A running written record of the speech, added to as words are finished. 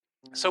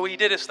So we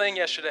did this thing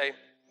yesterday.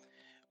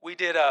 We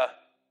did a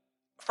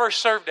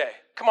first serve day.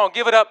 Come on,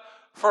 give it up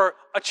for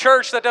a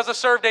church that does a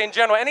serve day in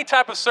general. Any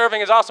type of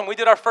serving is awesome. We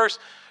did our first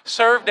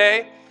serve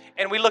day,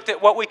 and we looked at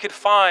what we could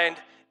find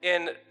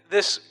in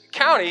this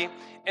county.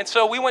 And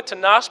so we went to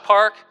Noss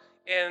Park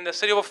in the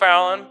city of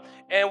O'Fallon,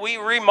 and we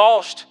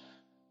remulched.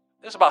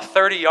 There's about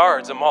 30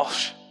 yards of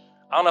mulch.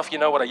 I don't know if you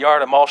know what a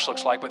yard of mulch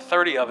looks like, but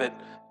 30 of it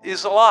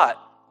is a lot.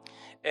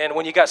 And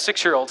when you got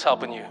 6-year-olds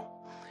helping you.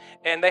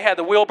 And they had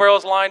the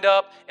wheelbarrows lined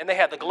up, and they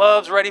had the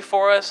gloves ready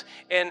for us,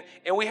 and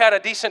we had a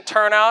decent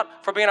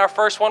turnout for being our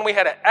first one. We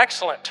had an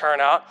excellent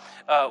turnout.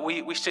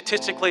 We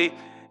statistically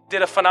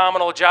did a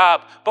phenomenal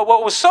job. But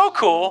what was so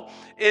cool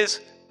is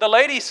the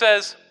lady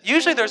says,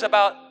 usually there's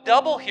about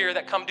double here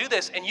that come do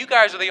this, and you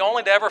guys are the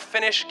only to ever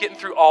finish getting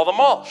through all the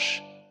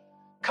mulch.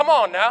 Come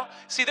on now.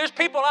 See, there's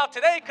people out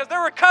today because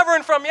they're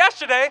recovering from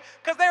yesterday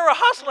because they were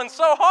hustling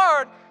so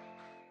hard.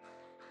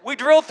 We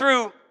drilled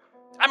through,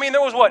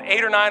 there was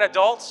 8 or 9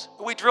 adults.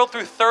 We drilled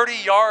through 30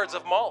 yards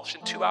of mulch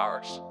in 2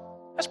 hours.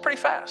 That's pretty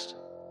fast.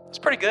 That's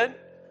pretty good.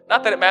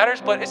 Not that it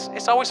matters, but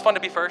it's always fun to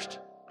be first.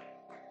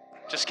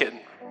 Just kidding.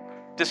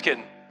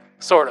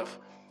 Sort of.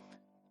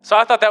 So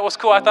I thought that was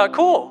cool. I thought,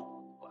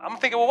 cool. I'm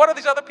thinking, well, what do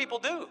these other people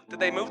do? Did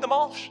they move the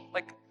mulch?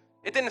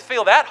 It didn't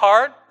feel that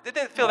hard. It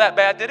didn't feel that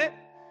bad, did it?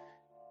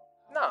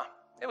 No,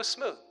 it was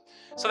smooth.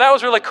 So that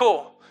was really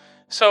cool.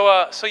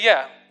 So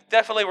yeah,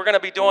 definitely we're going to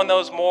be doing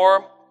those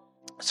more.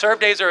 Serve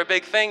days are a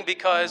big thing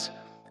because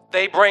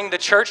they bring the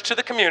church to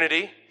the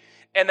community,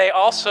 and they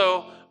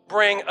also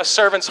bring a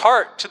servant's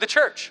heart to the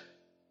church,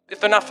 if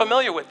they're not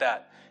familiar with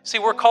that. See,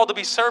 we're called to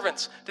be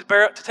servants,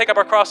 to take up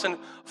our cross and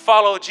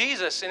follow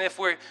Jesus. And if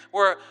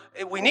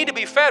we need to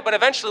be fed, but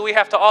eventually we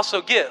have to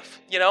also give,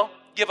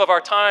 give of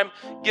our time,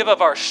 give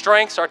of our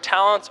strengths, our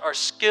talents, our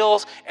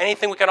skills,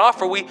 anything we can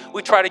offer, we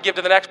try to give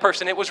to the next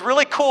person. It was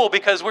really cool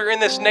because we were in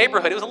this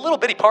neighborhood. It was a little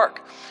bitty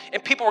park,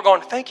 and people were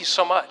going, thank you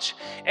so much.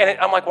 And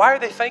I'm like, why are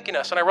they thanking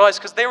us? And I realized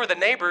because they were the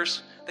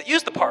neighbors that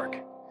used the park.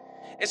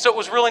 And so it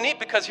was really neat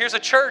because here's a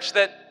church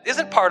that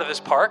isn't part of this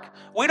park.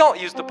 We don't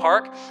use the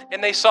park,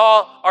 and they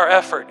saw our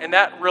effort, and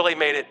that really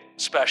made it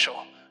special.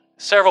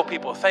 Several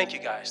people, thank you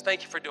guys.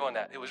 Thank you for doing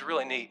that. It was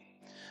really neat.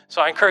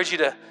 So I encourage you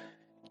to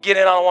get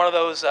in on one of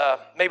those.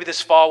 Maybe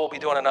this fall we'll be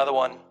doing another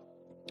one.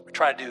 We're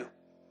trying to do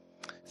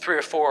 3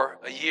 or 4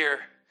 a year.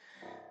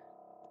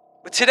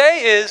 But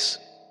today is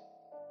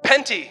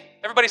Penty.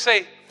 Everybody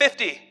say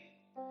 50.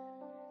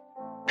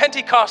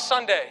 Pentecost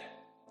Sunday.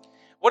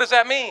 What does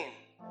that mean?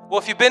 Well,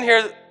 if you've been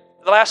here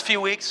the last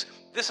few weeks,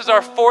 this is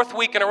our 4th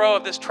week in a row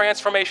of this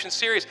transformation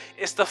series.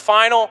 It's the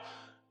final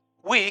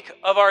week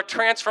of our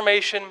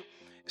transformation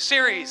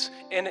series,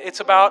 and it's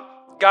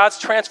about God's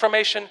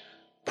transformation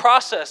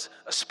process,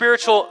 a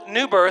spiritual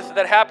new birth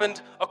that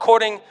happened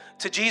according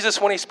to Jesus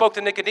when he spoke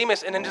to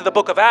Nicodemus, and into the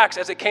book of Acts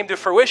as it came to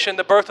fruition,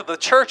 the birth of the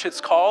church,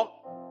 it's called.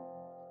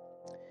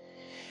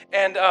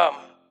 And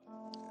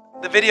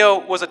the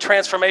video was a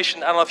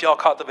transformation. I don't know if y'all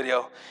caught the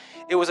video.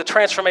 It was a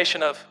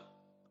transformation of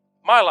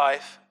my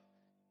life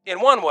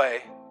in one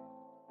way,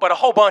 but a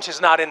whole bunch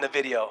is not in the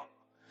video.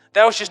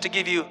 That was just to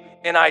give you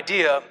an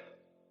idea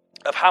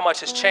of how much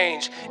has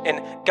changed, and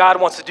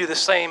God wants to do the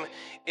same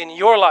in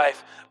your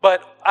life.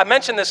 But I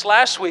mentioned this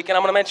last week, and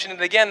I'm going to mention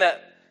it again,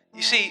 that,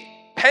 you see,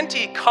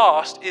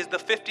 Pentecost is the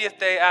 50th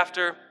day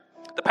after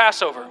the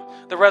Passover,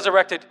 the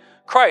resurrected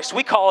Christ.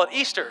 We call it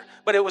Easter,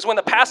 but it was when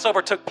the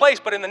Passover took place.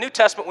 But in the New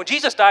Testament, when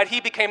Jesus died,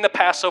 he became the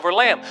Passover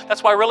lamb.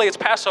 That's why really it's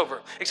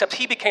Passover, except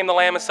he became the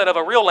lamb instead of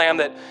a real lamb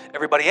that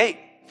everybody ate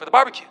for the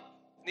barbecue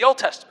in the Old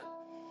Testament.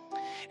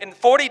 And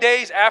 40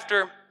 days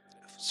after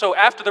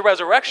the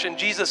resurrection,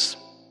 Jesus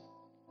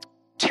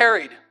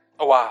tarried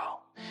a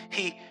while.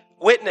 He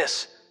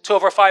witnessed to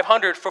over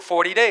 500 for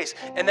 40 days.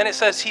 And then it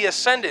says he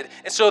ascended.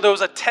 And so there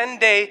was a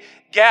 10-day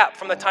gap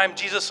from the time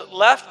Jesus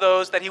left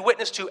those that he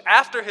witnessed to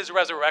after his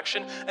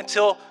resurrection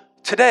until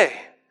today.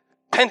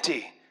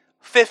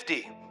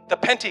 50, the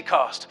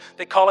Pentecost.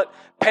 They call it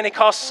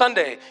Pentecost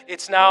Sunday.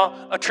 It's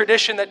now a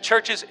tradition that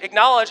churches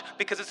acknowledge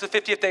because it's the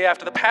 50th day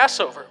after the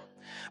Passover.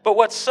 But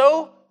what's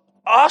so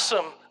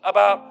awesome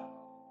about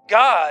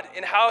God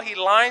and how he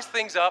lines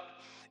things up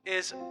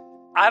is,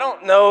 I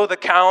don't know the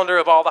calendar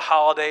of all the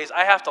holidays.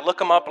 I have to look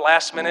them up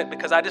last minute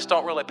because I just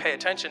don't really pay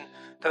attention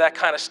to that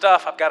kind of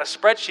stuff. I've got a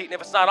spreadsheet, and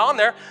if it's not on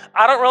there,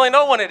 I don't really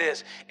know when it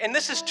is. And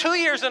this is 2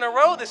 years in a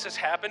row this has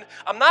happened.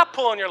 I'm not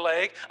pulling your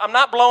leg. I'm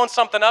not blowing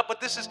something up,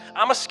 but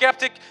I'm a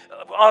skeptic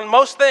on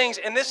most things,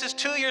 and this is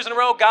 2 years in a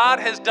row. God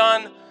has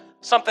done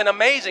something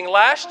amazing.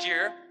 Last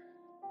year,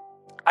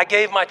 I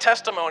gave my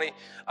testimony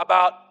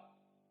about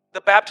the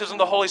baptism of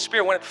the Holy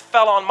Spirit when it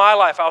fell on my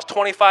life. I was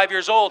 25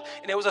 years old,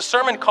 and it was a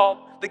sermon called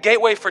The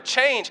Gateway for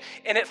Change,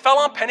 and it fell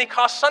on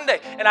Pentecost Sunday,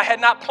 and I had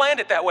not planned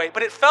it that way,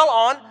 but it fell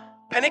on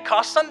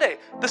Pentecost Sunday.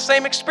 The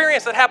same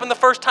experience that happened the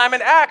first time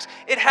in Acts,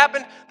 it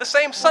happened the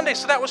same Sunday,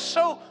 so that was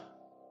so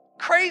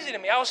crazy to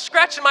me. I was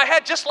scratching my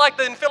head just like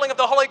the infilling of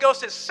the Holy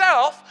Ghost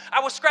itself. I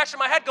was scratching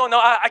my head going, no,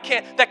 I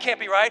can't. That can't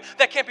be right.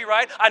 That can't be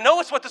right. I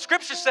know it's what the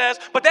scripture says,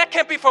 but that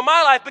can't be for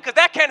my life because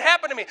that can't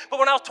happen to me. But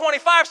when I was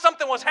 25,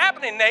 something was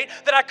happening, Nate,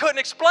 that I couldn't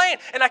explain.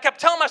 And I kept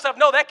telling myself,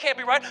 no, that can't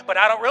be right. But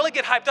I don't really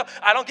get hyped up.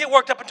 I don't get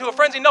worked up into a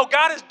frenzy. No,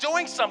 God is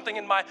doing something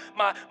in my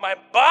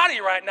body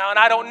right now, and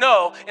I don't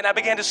know. And I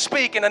began to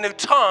speak in a new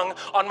tongue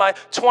on my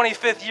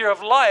 25th year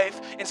of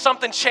life, and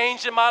something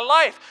changed in my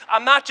life.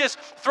 I'm not just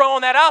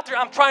throwing that out there.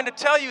 I'm trying to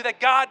tell you that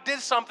God did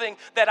something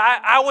that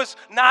I was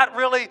not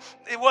really,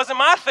 it wasn't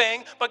my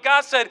thing, but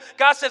God says,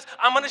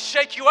 I'm going to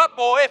shake you up,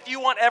 boy. If you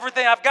want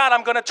everything I've got,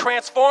 I'm going to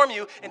transform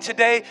you, and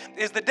today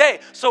is the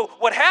day. So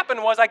what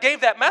happened was I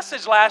gave that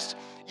message last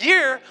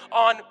year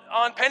on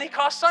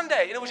Pentecost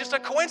Sunday, and it was just a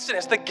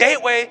coincidence, the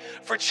gateway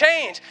for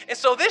change. And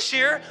so this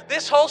year,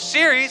 this whole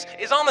series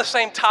is on the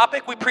same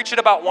topic. We preach it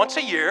about once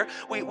a year.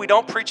 We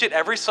don't preach it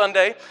every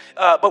Sunday,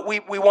 but we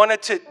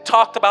wanted to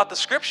talk about the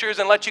scriptures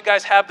and let you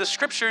guys have the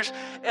scriptures.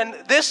 And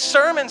this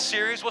sermon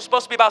series was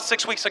supposed to be about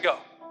 6 weeks ago.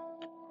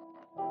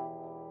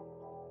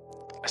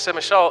 I said,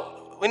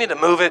 Michelle, we need to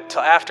move it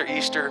till after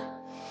Easter.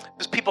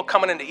 There's people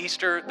coming into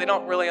Easter, they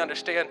don't really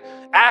understand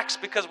Acts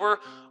because we're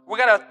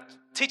going to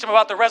teach them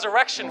about the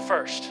resurrection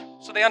first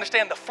so they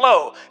understand the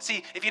flow.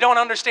 See, if you don't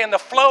understand the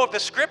flow of the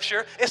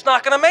scripture, it's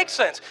not going to make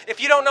sense.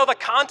 If you don't know the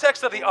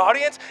context of the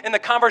audience and the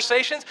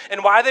conversations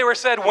and why they were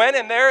said when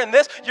and there and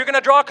this, you're going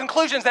to draw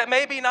conclusions that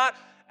may be not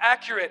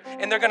accurate,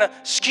 and they're going to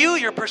skew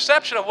your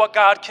perception of what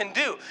God can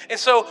do. And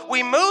so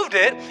we moved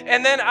it,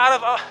 and then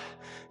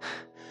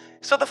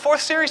so the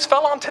fourth series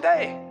fell on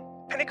today,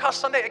 Pentecost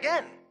Sunday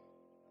again.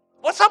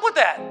 What's up with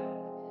that?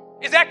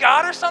 Is that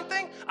God or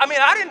something? I mean,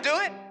 I didn't do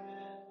it.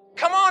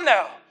 Come on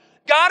now.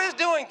 God is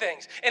doing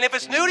things. And if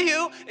it's new to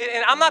you,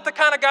 and I'm not the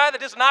kind of guy that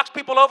just knocks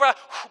people over, I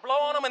blow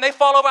on them and they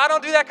fall over. I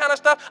don't do that kind of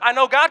stuff. I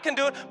know God can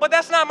do it, but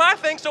that's not my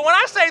thing. So when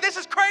I say this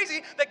is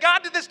crazy that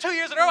God did this 2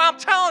 years in a row, I'm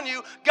telling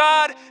you,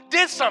 God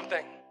did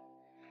something.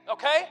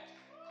 Okay?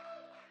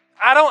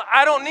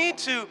 I don't need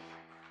to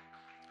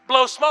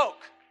blow smoke.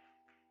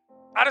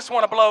 I just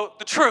want to blow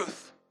the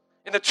truth.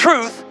 And the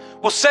truth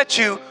will set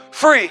you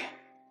free.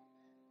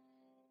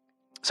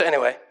 So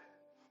anyway,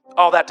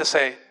 all that to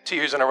say, 2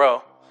 years in a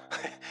row,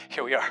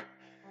 here we are.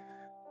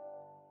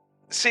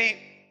 See,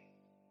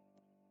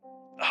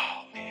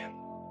 oh man,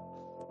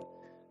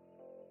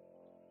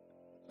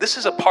 this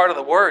is a part of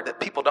the word that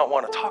people don't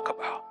want to talk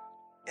about.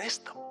 And it's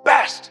the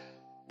best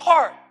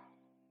part.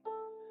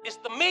 It's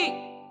the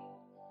meat.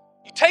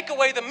 You take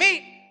away the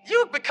meat,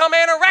 you become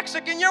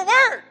anorexic in your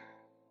word.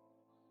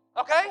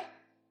 Okay?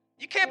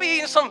 You can't be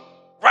eating some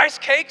rice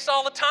cakes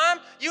all the time.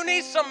 You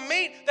need some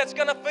meat that's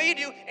going to feed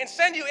you and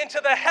send you into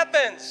the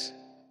heavens.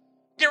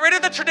 Get rid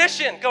of the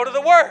tradition. Go to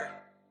the word.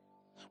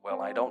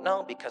 Well, I don't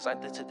know because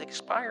this is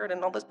expired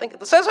and all this thing.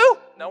 It says who?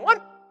 No one.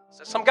 It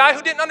says some guy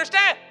who didn't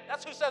understand.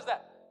 That's who says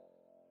that.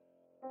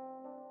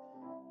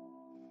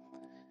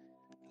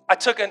 I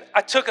took an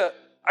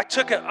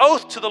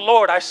oath to the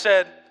Lord. I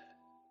said,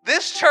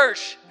 this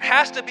church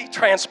has to be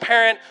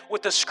transparent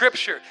with the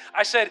scripture.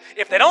 I said,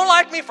 if they don't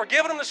like me for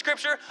giving them the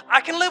scripture,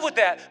 I can live with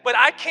that. But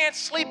I can't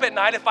sleep at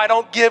night if I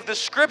don't give the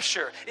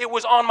scripture. It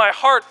was on my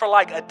heart for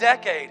like a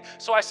decade.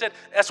 So I said,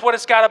 that's what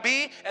it's got to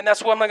be, and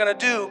that's what I'm going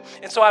to do.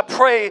 And so I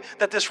pray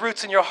that this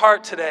roots in your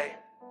heart today.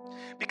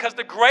 Because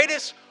the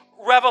greatest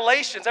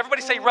revelations,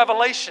 everybody say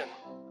revelation,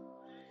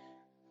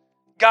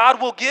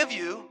 God will give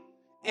you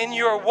in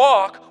your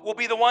walk will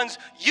be the ones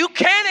you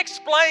can't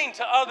explain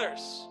to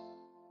others.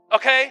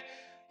 Okay?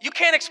 You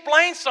can't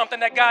explain something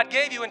that God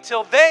gave you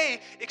until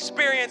they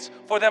experience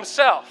for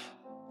themselves.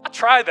 I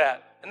tried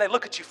that, and they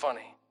look at you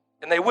funny,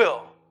 and they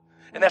will.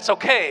 And that's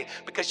okay,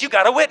 because you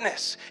got a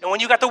witness. And when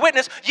you got the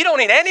witness, you don't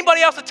need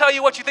anybody else to tell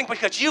you what you think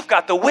because you've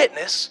got the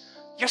witness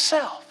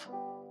yourself.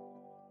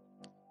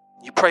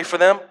 You pray for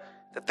them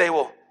that they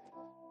will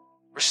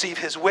receive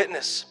his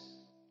witness,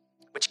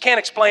 but you can't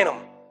explain them.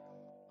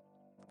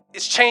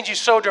 It's changed you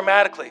so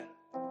dramatically.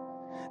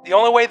 The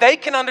only way they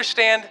can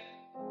understand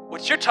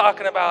what you're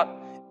talking about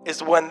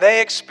is when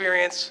they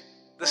experience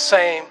the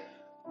same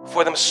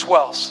for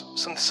themselves.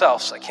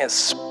 I can't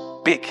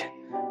speak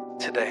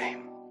today.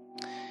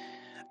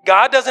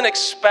 God doesn't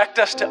expect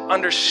us to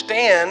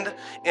understand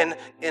and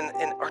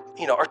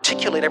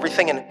articulate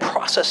everything and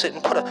process it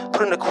and put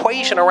an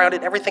equation around it.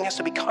 And everything has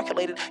to be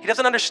calculated. He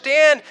doesn't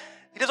understand.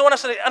 He doesn't want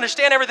us to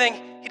understand everything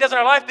he does in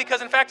our life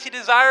because, in fact, he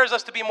desires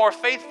us to be more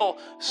faithful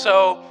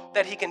so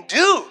that he can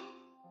do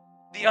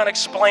the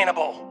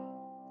unexplainable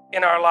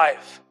in our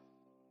life.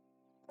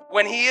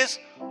 When he is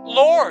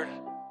Lord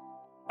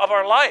of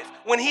our life,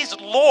 when he's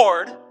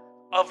Lord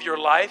of your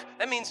life,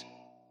 that means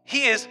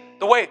he is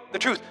the way, the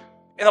truth,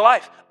 and the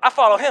life. I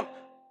follow him.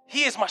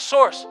 He is my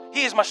source.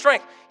 He is my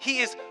strength. He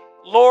is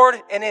Lord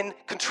and in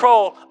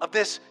control of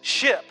this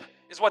ship,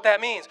 is what that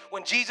means.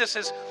 When Jesus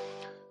is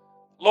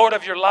Lord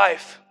of your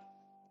life,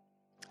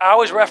 I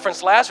always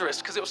reference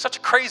Lazarus because it was such a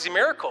crazy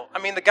miracle. I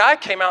mean, the guy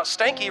came out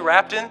stanky,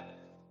 wrapped in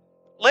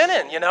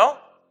linen,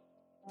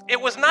 It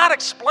was not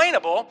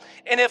explainable.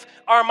 And if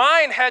our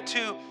mind had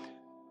to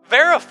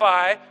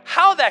verify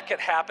how that could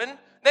happen,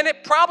 then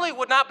it probably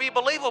would not be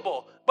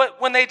believable. But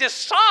when they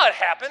just saw it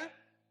happen,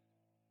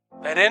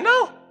 they didn't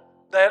know.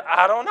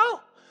 I don't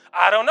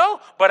know,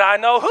 but I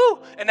know who,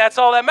 and that's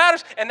all that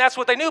matters. And that's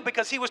what they knew,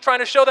 because he was trying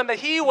to show them that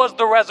he was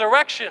the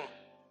resurrection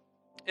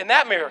in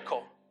that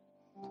miracle.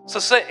 So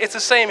it's the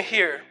same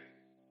here.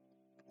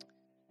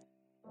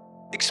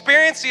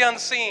 Experience the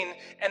unseen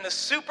and the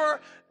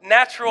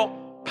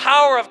supernatural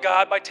power of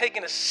God by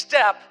taking a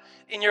step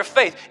in your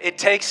faith. It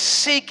takes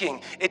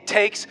seeking. It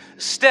takes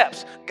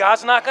steps.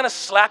 God's not going to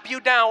slap you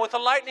down with a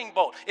lightning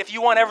bolt. If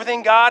you want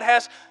everything God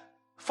has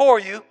for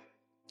you,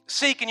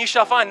 seek and you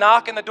shall find.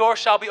 Knock and the door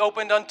shall be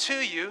opened unto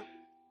you.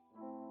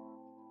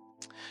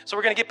 So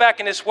we're going to get back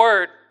in this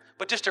word.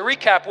 But just to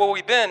recap where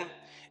we've been,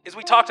 is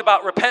we talked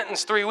about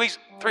repentance 3 weeks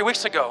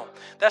ago.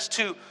 That's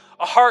to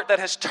a heart that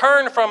has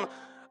turned from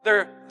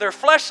their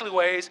fleshly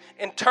ways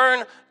and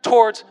turned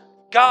towards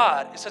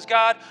God. It says,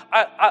 God,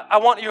 I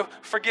want your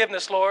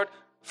forgiveness, Lord.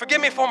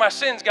 Forgive me for my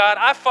sins, God.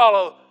 I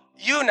follow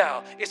you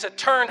now. It's a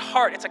turned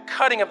heart. It's a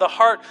cutting of the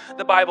heart,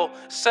 the Bible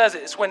says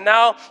it. It's when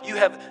now you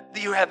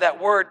have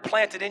that word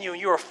planted in you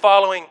and you are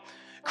following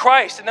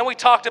Christ. And then we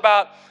talked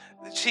about,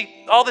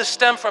 all this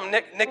stemmed from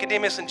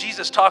Nicodemus and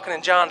Jesus talking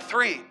in John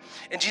 3.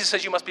 And Jesus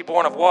says you must be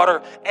born of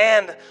water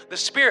and the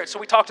Spirit. So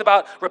we talked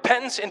about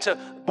repentance into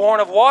born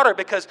of water,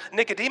 because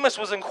Nicodemus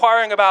was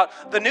inquiring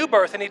about the new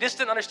birth, and he just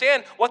didn't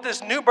understand what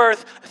this new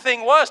birth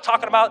thing was,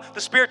 talking about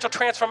the spiritual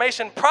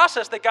transformation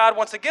process that God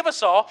wants to give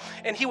us all.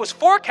 And he was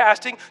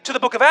forecasting to the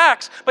book of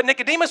Acts, but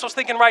Nicodemus was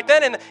thinking right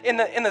then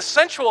in the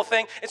sensual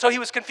thing, and so he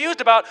was confused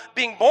about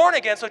being born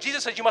again. So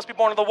Jesus says you must be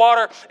born of the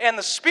water and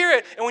the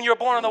Spirit, and when you're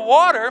born of the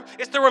water,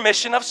 it's the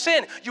remission of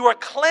sin. You are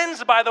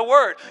cleansed by the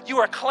word. You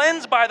are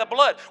cleansed by the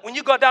blood. When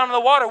you go down in the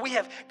water, we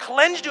have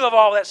cleansed you of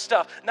all that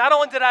stuff. Not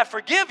only did I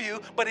forgive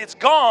you, but it's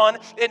gone.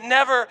 It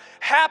never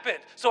happened.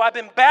 So I've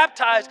been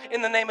baptized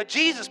in the name of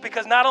Jesus,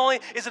 because not only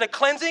is it a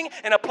cleansing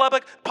and a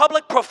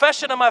public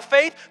profession of my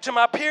faith to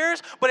my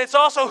peers, but it's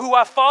also who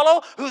I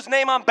follow, whose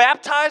name I'm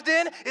baptized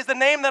in is the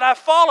name that I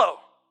follow.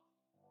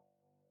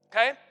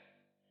 Okay?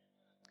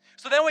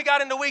 So then we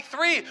got into week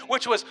 3,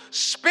 which was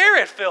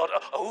Spirit-filled.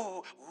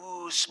 Ooh,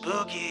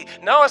 spooky.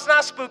 No, it's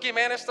not spooky,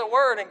 man. It's the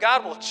word, and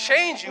God will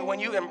change you when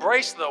you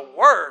embrace the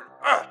word.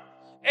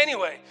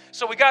 Anyway,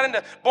 so we got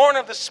into born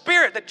of the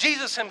Spirit, that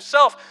Jesus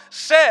himself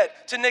said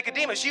to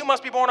Nicodemus, you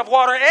must be born of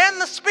water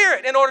and the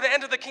Spirit in order to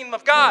enter the kingdom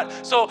of God.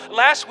 So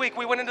last week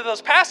we went into those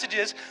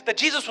passages that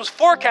Jesus was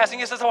forecasting.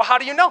 He says, well, how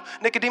do you know?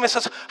 Nicodemus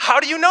says, how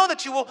do you know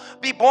that you will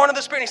be born of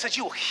the Spirit? And he says,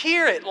 you will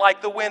hear it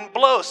like the wind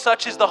blows.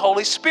 Such is the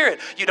Holy Spirit.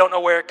 You don't know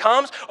where it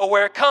comes or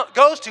where it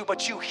goes to,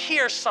 but you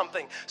hear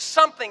something.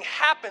 Something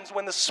happens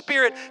when the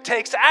Spirit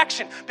takes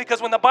action, because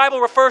when the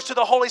Bible refers to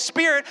the Holy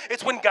Spirit,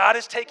 it's when God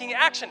is taking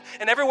action.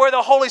 And everywhere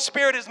the Holy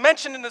Spirit is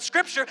mentioned in the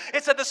scripture,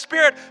 it said the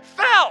Spirit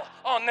fell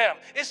on them.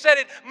 It said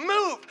it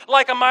moved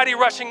like a mighty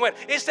rushing wind.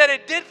 It said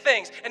it did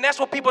things. And that's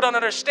what people don't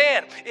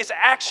understand. It's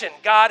action.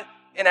 God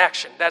in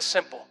action. That's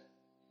simple.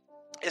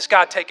 It's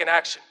God taking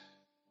action.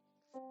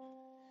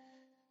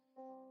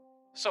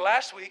 So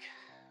last week,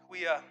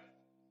 we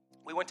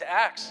went to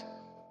Acts.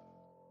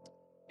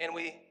 And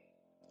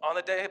on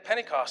the day of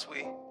Pentecost,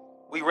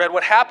 we read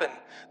what happened.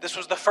 This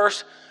was the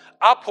first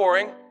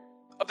outpouring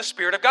of the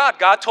Spirit of God.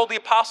 God told the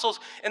apostles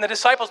and the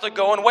disciples to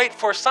go and wait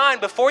for a sign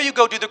before you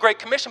go do the Great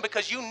Commission,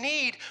 because you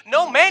need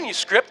no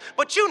manuscript,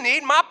 but you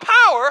need my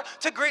power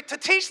to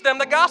teach them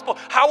the gospel.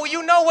 How will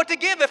you know what to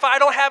give if I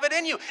don't have it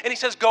in you? And he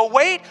says, go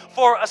wait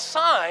for a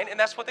sign, and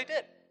that's what they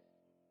did.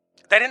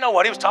 They didn't know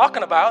what he was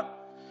talking about,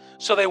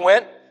 so they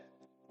went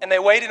and they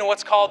waited in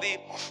what's called the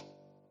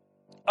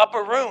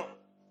upper room.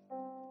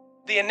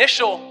 The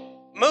initial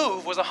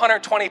move was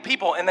 120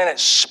 people, and then it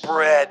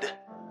spread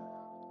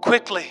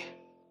quickly.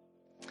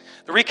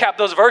 To recap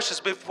those verses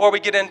before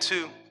we get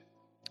into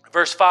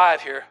verse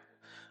 5 here.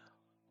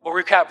 We'll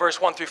recap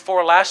verse 1 through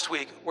 4 last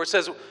week, where it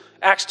says,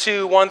 Acts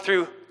 2, 1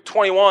 through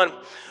 21.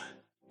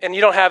 And you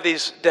don't have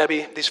these,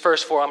 Debbie, these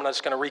first 4. I'm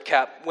just going to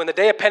recap. When the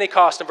day of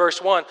Pentecost in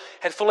verse 1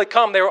 had fully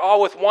come, they were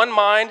all with one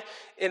mind,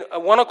 in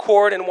one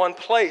accord, in one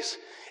place.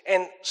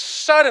 And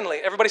suddenly,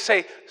 everybody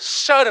say,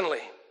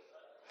 suddenly,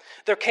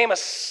 there came a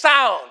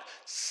sound.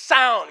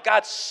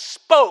 God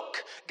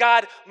spoke.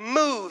 God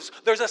moves.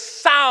 There's a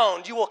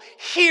sound you will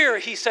hear,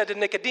 he said to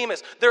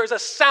Nicodemus. There is a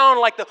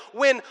sound like the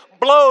wind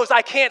blows.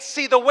 I can't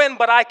see the wind,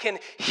 but I can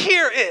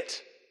hear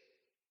it.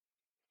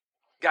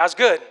 God's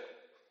good.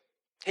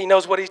 He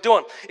knows what he's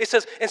doing. It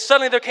says, and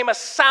suddenly there came a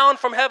sound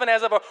from heaven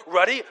as of a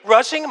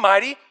rushing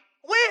mighty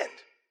wind.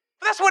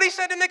 That's what he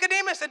said to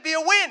Nicodemus. It'd be a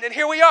wind. And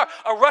here we are,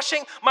 a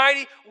rushing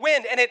mighty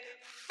wind. And it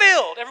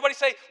filled. Everybody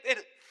say, it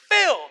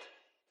filled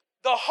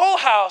the whole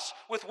house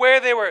with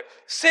where they were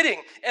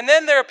sitting. And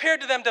then there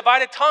appeared to them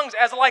divided tongues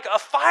as like a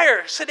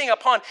fire sitting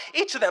upon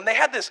each of them. They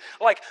had this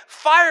like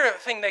fire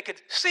thing they could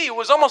see. It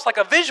was almost like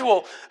a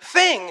visual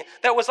thing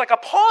that was like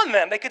upon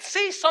them. They could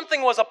see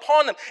something was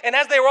upon them. And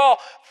as they were all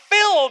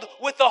filled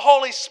with the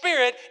Holy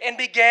Spirit and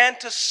began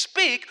to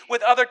speak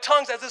with other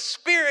tongues as the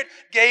Spirit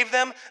gave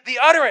them the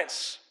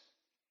utterance.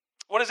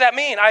 What does that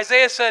mean?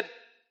 Isaiah said,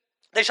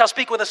 they shall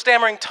speak with a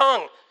stammering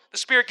tongue. The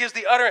Spirit gives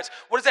the utterance.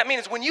 What does that mean?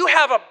 It's when you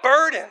have a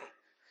burden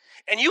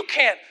and you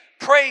can't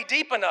pray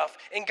deep enough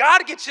and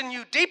God gets in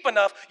you deep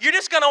enough, you're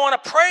just going to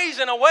want to praise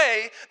in a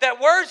way that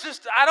words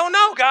just, I don't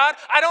know, God.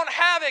 I don't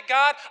have it,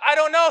 God. I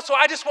don't know. So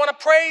I just want to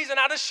praise and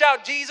I'll just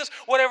shout Jesus,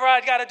 whatever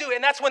I got to do.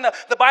 And that's when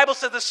the Bible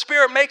says the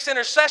Spirit makes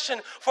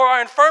intercession for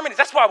our infirmities.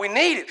 That's why we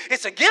need it.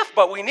 It's a gift,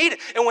 but we need it.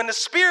 And when the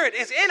Spirit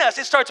is in us,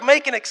 it starts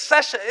making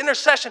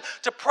intercession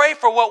to pray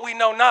for what we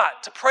know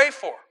not to pray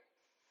for.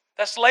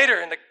 That's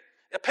later in the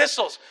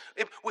epistles,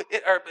 or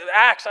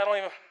Acts. I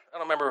don't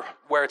remember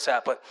where it's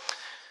at, but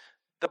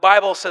the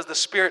Bible says the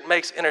Spirit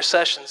makes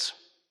intercessions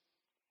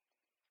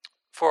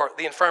for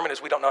the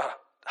infirmities we don't know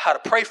how to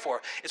pray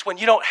for. It's when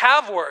you don't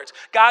have words,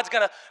 God's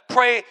going to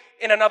pray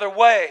in another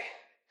way.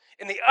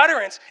 And the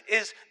utterance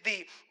is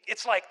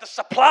it's like the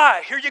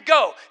supply. Here you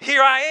go.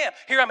 Here I am.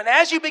 Here I am. And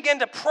as you begin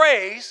to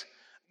praise,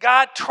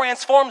 God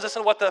transforms us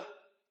in what the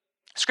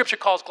Scripture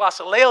calls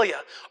glossolalia,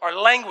 or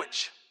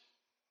language.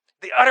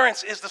 The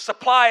utterance is the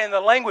supply, and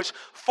the language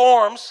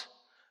forms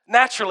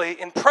naturally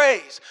in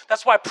praise.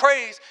 That's why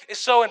praise is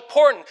so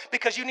important,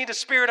 because you need the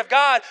Spirit of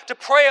God to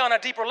pray on a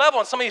deeper level.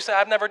 And some of you say,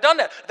 I've never done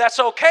that. That's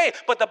okay.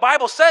 But the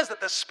Bible says that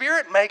the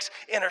Spirit makes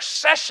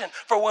intercession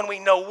for when we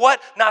know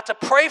what not to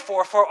pray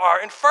for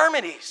our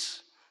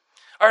infirmities.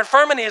 Our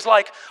infirmity is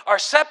like our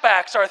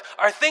setbacks,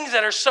 our things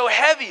that are so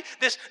heavy.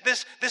 This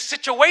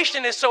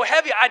situation is so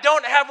heavy. I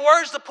don't have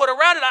words to put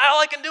around it.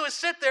 All I can do is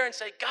sit there and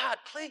say, God,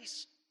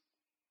 please.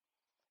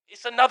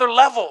 It's another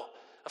level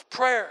of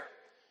prayer.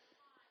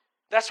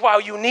 That's why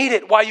you need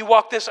it while you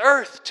walk this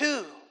earth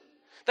too.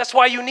 That's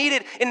why you need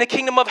it in the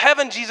kingdom of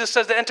heaven. Jesus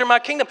says, to enter my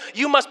kingdom,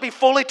 you must be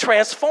fully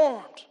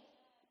transformed.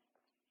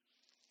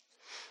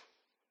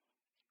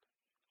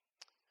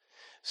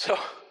 So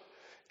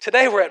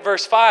today we're at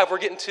verse 5. We're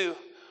getting to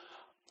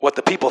what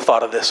the people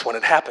thought of this when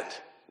it happened.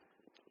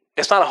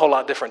 It's not a whole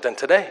lot different than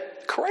today.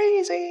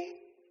 Crazy.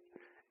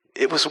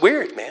 It was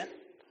weird, man.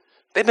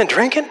 They've been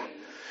drinking.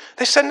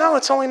 They said, no,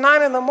 it's only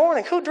 9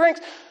 a.m. Who drinks?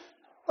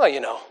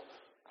 Well,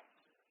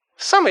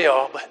 some of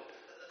y'all, but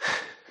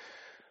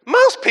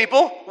most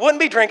people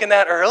wouldn't be drinking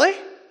that early.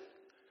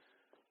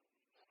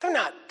 They're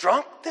not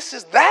drunk. This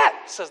is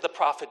that, says the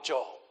prophet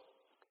Joel.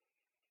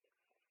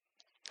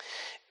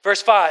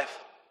 Verse 5,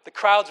 the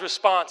crowd's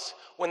response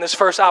when this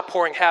first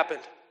outpouring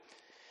happened.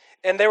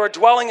 And they were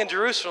dwelling in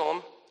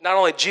Jerusalem, not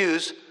only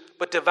Jews,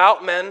 but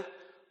devout men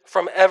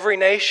from every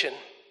nation.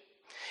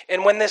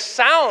 And when this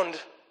sound,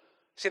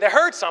 they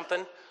heard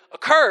something,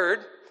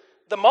 occurred,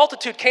 the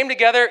multitude came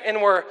together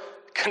and were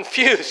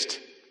confused.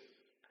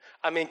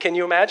 I mean, can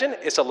you imagine?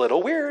 It's a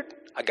little weird.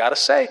 I gotta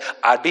say,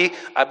 I'd be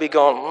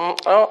going,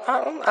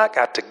 I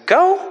got to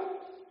go.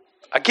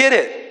 I get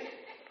it.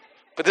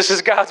 But this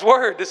is God's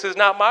word. This is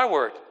not my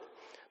word.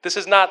 This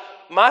is not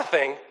my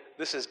thing.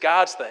 This is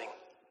God's thing.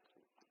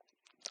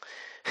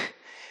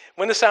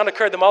 When the sound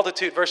occurred, the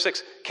multitude, verse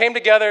 6, came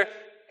together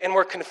and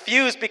were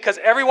confused because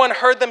everyone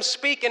heard them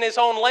speak in his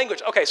own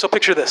language. Okay, so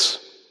picture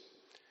this.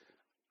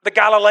 The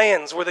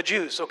Galileans were the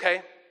Jews,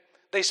 okay?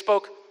 They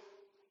spoke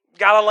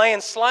Galilean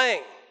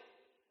slang.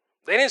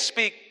 They didn't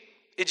speak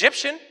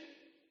Egyptian.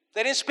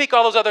 They didn't speak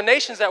all those other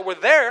nations that were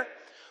there.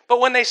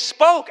 But when they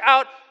spoke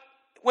out,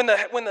 when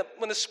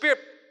the Spirit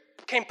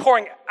came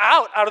pouring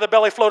out of the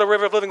belly flowed a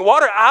river of living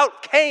water,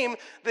 out came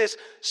this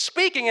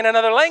speaking in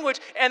another language,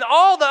 and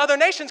all the other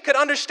nations could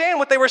understand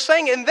what they were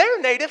saying in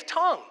their native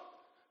tongue.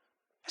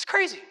 It's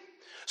crazy.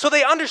 So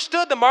they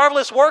understood the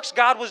marvelous works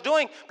God was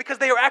doing because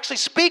they were actually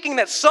speaking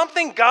that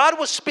something God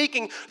was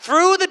speaking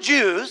through the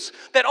Jews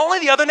that only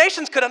the other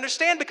nations could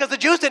understand, because the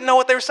Jews didn't know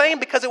what they were saying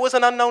because it was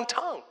an unknown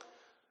tongue.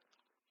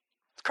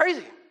 It's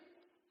crazy.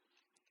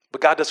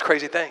 But God does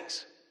crazy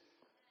things.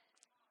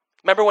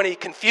 Remember when he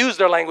confused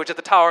their language at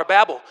the Tower of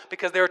Babel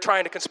because they were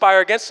trying to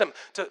conspire against him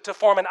to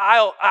form an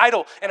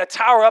idol and a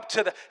tower up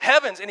to the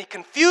heavens, and he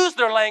confused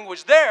their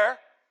language there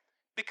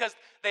because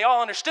they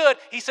all understood.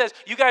 He says,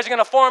 you guys are going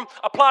to form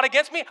a plot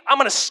against me? I'm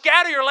going to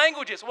scatter your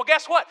languages. Well,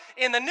 guess what?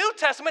 In the New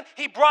Testament,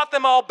 he brought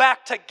them all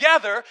back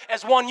together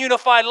as one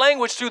unified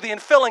language through the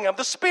infilling of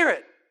the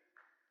Spirit.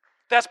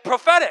 That's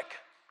prophetic.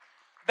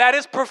 That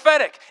is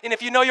prophetic. And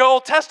if you know your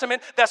Old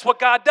Testament, that's what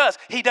God does.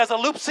 He does a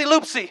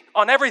loopsy-loopsy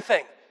on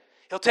everything.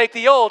 He'll take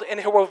the old and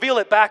he'll reveal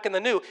it back in the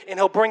new, and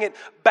he'll bring it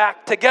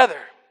back together.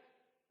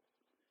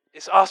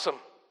 It's awesome.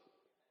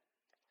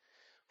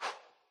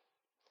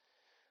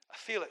 I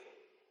feel it.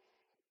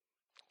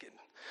 Getting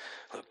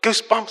little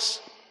goosebumps.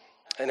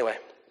 Anyway,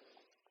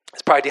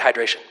 it's probably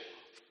dehydration.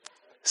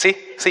 See,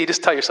 you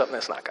just tell yourself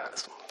that's not God.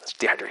 It's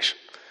dehydration.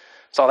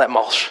 It's all that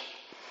mulch.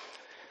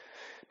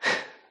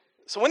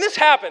 So when this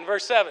happened,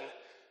 verse 7,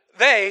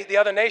 they, the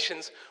other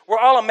nations, were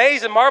all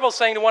amazed and marveled,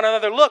 saying to one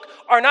another, look,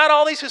 are not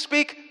all these who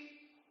speak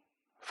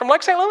from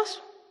Lake St. Louis?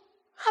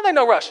 How do they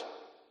know Russian?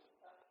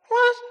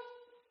 What?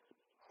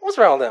 What's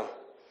wrong with them?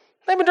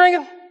 They've been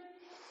drinking.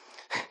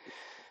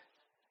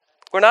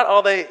 We're not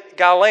all the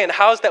Galilean.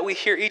 How is that we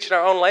hear each in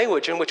our own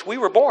language in which we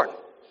were born?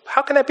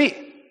 How can that be?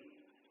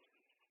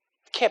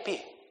 It can't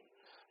be.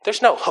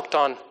 There's no hooked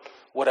on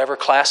whatever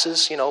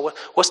classes. You know,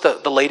 what's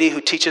the lady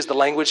who teaches the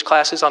language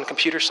classes on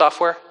computer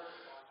software?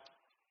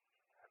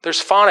 There's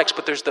phonics,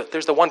 but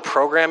there's the one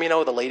program, you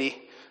know, the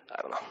lady,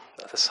 I don't know,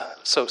 that's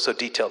so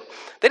detailed.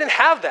 They didn't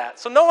have that,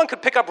 so no one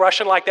could pick up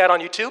Russian like that on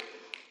YouTube.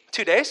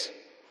 2 days.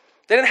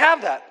 They didn't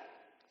have that.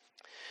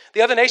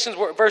 The other nations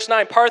were, verse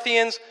 9,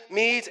 Parthians,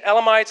 Medes,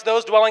 Elamites,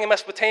 those dwelling in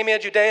Mesopotamia,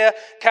 Judea,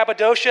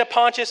 Cappadocia,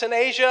 Pontus, and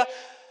Asia,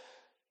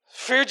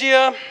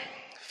 Phrygia,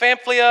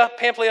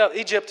 Pamphylia,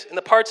 Egypt, and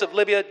the parts of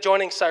Libya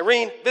joining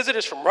Cyrene,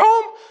 visitors from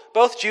Rome,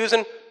 both Jews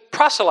and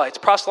proselytes.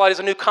 Proselyte is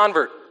a new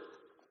convert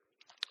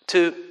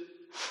to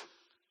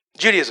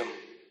Judaism.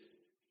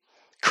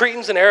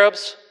 Cretans and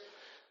Arabs,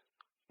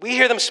 we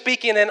hear them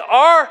speaking in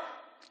our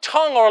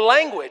tongue or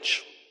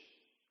language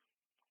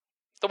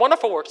the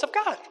wonderful works of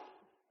God.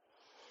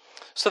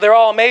 So they're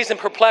all amazed and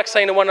perplexed,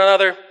 saying to one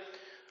another,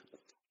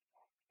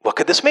 what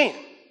could this mean?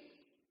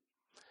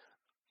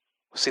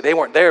 See, they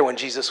weren't there when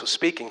Jesus was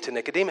speaking to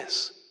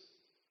Nicodemus.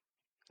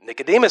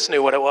 Nicodemus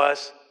knew what it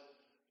was.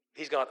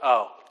 He's gone,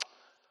 oh,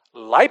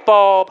 light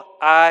bulb,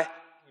 I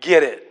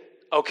get it.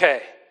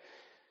 Okay.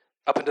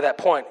 Up until that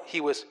point, he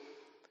was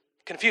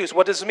confused.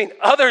 What does it mean?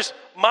 Others,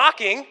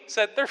 mocking,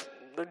 said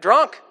they're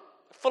drunk,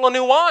 full of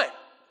new wine.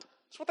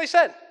 That's what they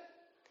said.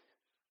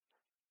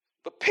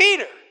 But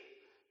Peter,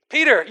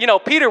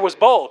 Peter was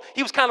bold.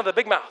 He was kind of the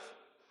big mouth.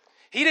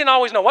 He didn't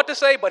always know what to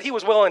say, but he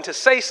was willing to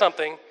say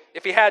something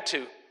if he had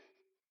to.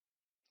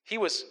 He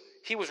was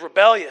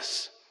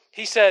rebellious.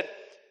 He said,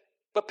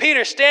 but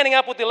Peter, standing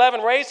up with the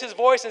 11, raised his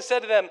voice and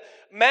said to them,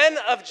 men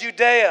of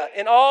Judea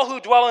and all who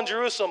dwell in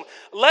Jerusalem,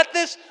 let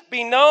this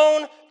be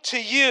known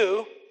to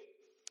you,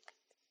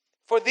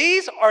 for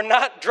these are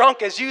not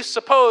drunk as you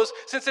suppose,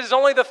 since it is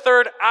only the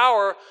 3rd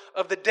hour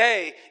of the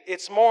day,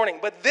 it's morning.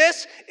 But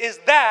this is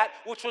that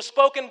which was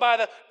spoken by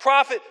the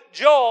prophet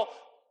Joel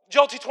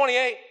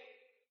 2:28.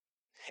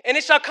 And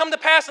it shall come to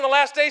pass in the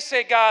last days,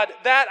 say God,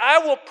 that I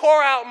will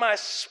pour out my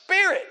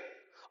spirit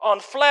on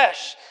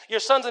flesh. Your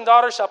sons and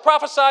daughters shall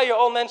prophesy, your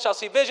old men shall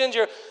see visions,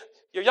 your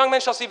young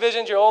men shall see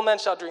visions, your old men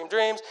shall dream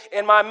dreams.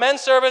 And my men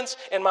servants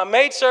and my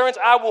maid servants,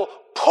 I will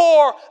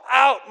pour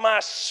out my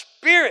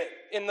spirit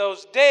in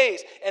those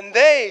days, and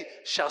they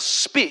shall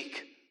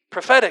speak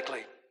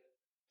prophetically.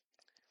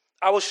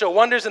 I will show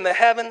wonders in the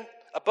heaven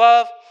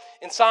above,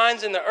 and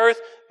signs in the earth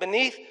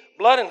beneath,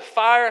 blood and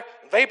fire,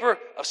 vapor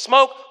of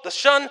smoke. The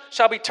sun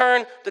shall be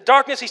turned to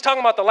darkness. He's talking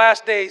about the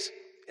last days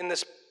in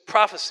this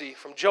prophecy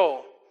from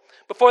Joel.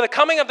 Before the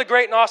coming of the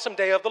great and awesome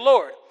day of the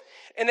Lord.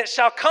 And it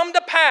shall come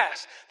to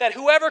pass that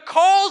whoever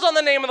calls on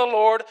the name of the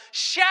Lord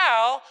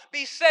shall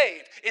be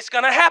saved. It's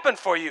going to happen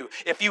for you.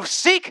 If you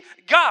seek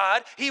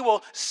God, he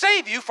will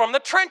save you from the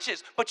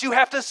trenches. But you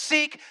have to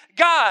seek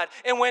God.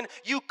 And when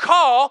you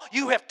call,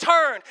 you have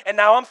turned. And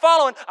now I'm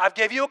following. I've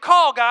gave you a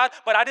call, God,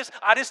 but I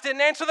just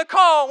didn't answer the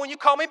call when you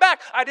called me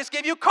back. I just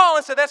gave you a call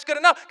and said, that's good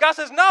enough. God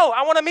says, no,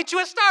 I want to meet you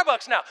at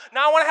Starbucks now.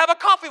 Now I want to have a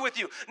coffee with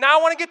you. Now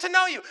I want to get to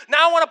know you.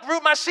 Now I want to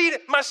root my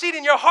seed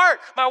in your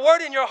heart, my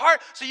word in your heart,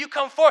 so you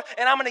come forth.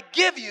 And I'm going to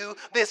give you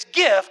this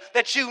gift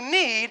that you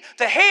need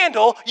to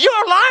handle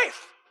your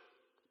life.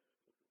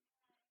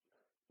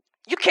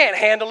 You can't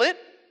handle it.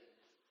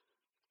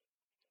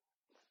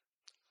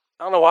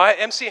 I don't know why.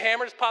 MC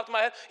Hammer just popped in my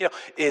head.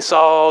 It's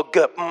all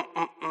good.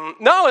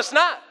 No, it's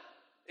not.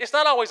 It's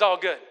not always all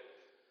good.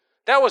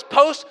 That was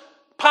post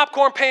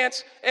Popcorn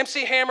Pants,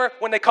 MC Hammer,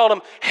 when they called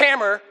him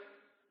Hammer.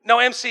 No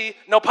MC,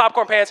 no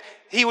Popcorn Pants.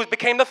 He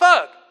became the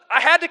thug.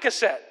 I had the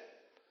cassette.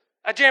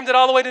 I jammed it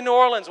all the way to New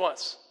Orleans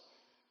once.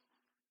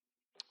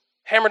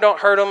 Hammer don't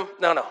hurt him.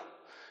 No.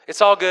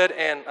 It's all good,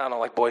 and I don't know,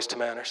 like Boys to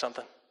Men or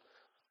something.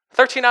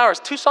 13 hours,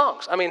 2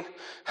 songs. I mean,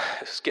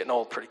 it's getting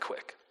old pretty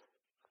quick.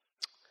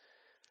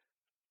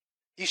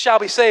 You shall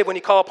be saved when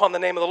you call upon the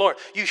name of the Lord.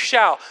 You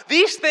shall.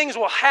 These things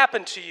will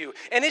happen to you,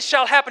 and it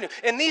shall happen to you,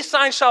 and these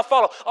signs shall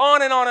follow,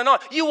 on and on and on.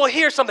 You will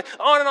hear something,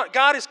 on and on.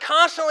 God is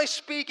constantly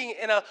speaking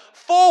in a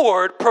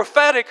forward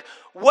prophetic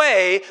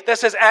way that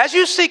says, as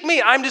you seek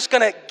me, I'm just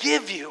going to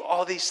give you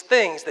all these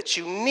things that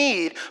you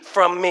need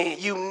from me.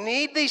 You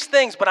need these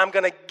things, but I'm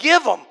going to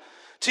give them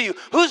to you.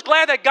 Who's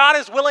glad that God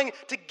is willing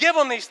to give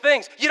them these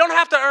things? You don't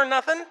have to earn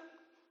nothing.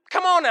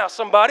 Come on now,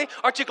 somebody.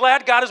 Aren't you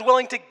glad God is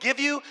willing to give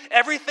you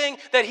everything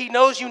that he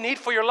knows you need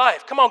for your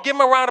life? Come on, give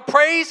him a round of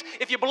praise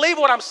if you believe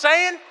what I'm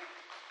saying.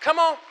 Come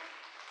on.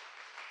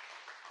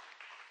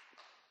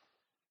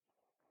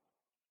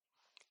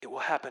 It will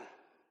happen.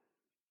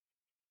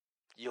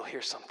 You'll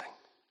hear something.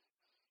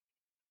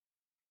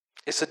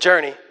 It's a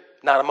journey,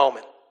 not a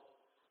moment.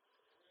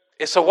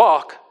 It's a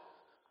walk,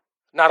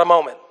 not a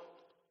moment.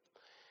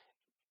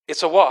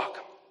 It's a walk.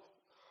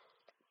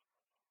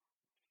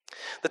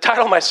 The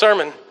title of my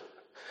sermon,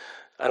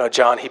 I know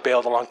John, he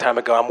bailed a long time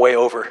ago. I'm way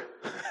over.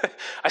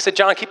 I said,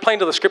 John, keep playing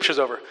till the scripture's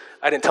over.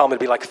 I didn't tell him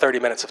it'd be like 30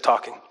 minutes of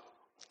talking.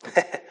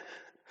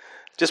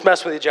 Just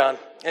mess with you, John.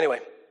 Anyway,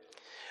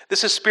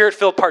 this is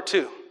Spirit-Filled Part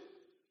 2.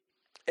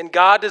 And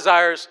God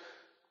desires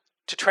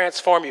to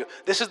transform you.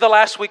 This is the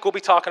last week we'll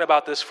be talking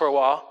about this for a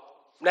while.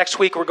 Next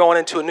week, we're going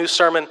into a new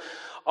sermon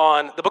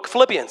on the book of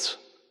Philippians.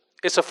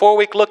 It's a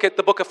 4-week look at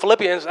the book of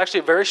Philippians. It's actually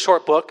a very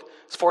short book.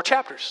 It's 4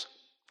 chapters.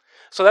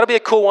 So that'll be a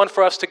cool one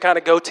for us to kind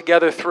of go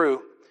together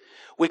through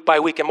week by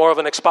week in more of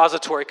an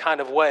expository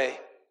kind of way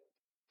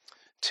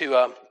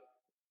to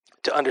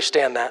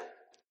understand that.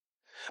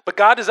 But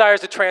God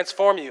desires to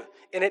transform you,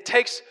 and it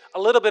takes a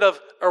little bit of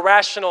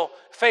irrational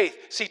faith.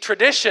 See,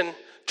 tradition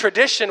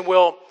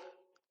will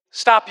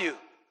stop you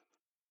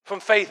from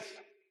faith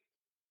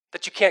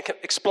that you can't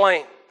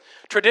explain.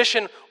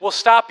 Tradition will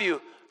stop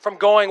you from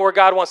going where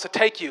God wants to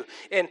take you.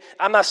 And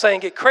I'm not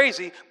saying get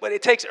crazy, but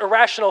it takes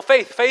irrational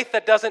faith, faith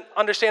that doesn't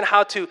understand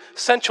how to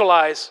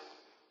centralize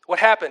what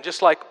happened,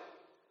 just like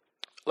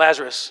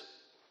Lazarus.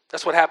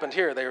 That's what happened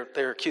here.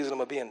 They're accusing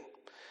him of being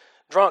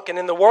drunk. And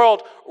in the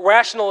world,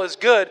 rational is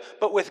good,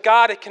 but with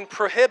God, it can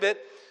prohibit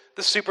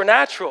the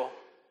supernatural.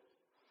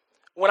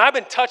 When I've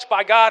been touched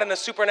by God in a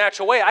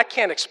supernatural way, I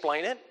can't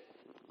explain it,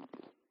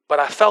 but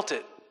I felt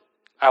it.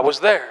 I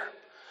was there.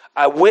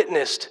 I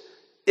witnessed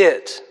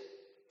it.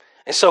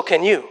 And so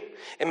can you.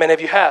 And many of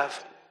you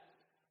have.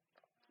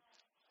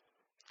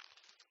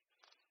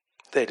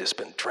 They've just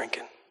been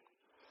drinking.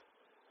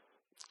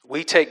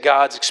 We take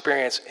God's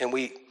experience and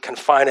we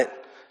confine it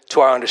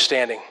to our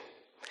understanding.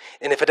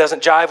 And if it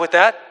doesn't jive with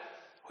that,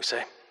 we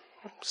say,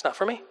 it's not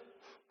for me.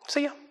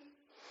 See ya.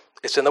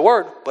 It's in the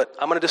Word, but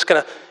I'm just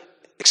going to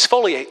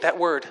exfoliate that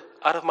word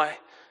out of my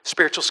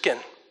spiritual skin.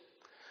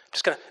 I'm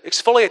just going to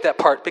exfoliate that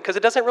part because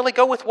it doesn't really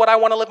go with what I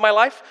want to live my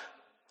life,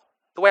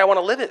 the way I want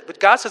to live it. But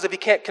God says if you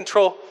can't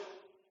control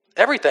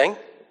everything,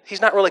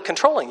 he's not really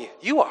controlling you.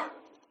 You are.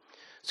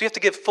 So you have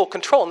to give full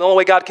control. And the only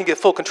way God can give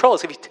full control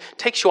is if he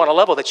takes you on a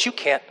level that you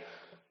can't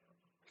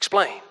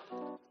explain.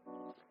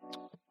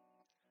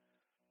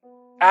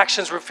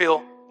 Actions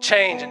reveal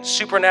change, and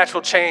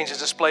supernatural change is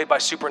displayed by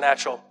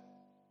supernatural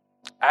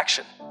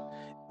action.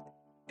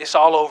 It's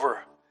all over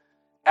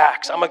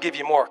Acts. I'm going to give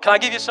you more. Can I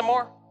give you some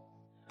more?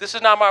 This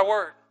is not my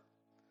word.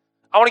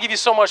 I want to give you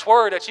so much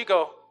word that you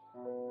go,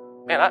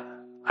 man,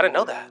 I didn't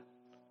know that.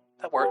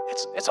 That word,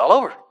 it's all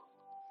over.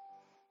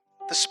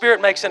 The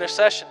Spirit makes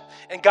intercession.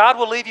 And God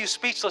will leave you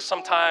speechless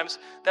sometimes.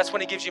 That's when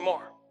he gives you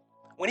more.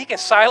 When he can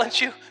silence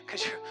you,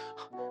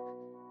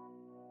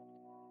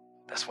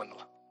 that's when the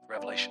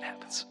revelation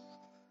happens.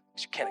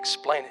 Because you can't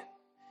explain it.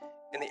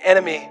 And the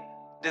enemy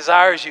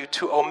desires you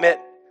to omit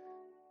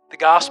the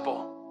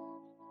gospel.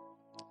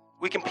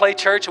 We can play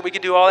church and we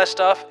can do all that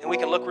stuff and we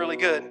can look really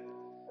good.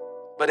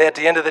 But at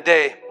the end of the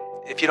day,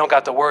 if you don't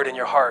got the word in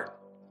your heart,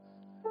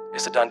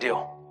 it's a done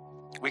deal.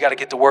 We got to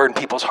get the word in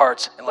people's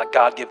hearts and let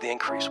God give the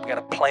increase. We got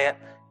to plant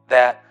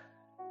that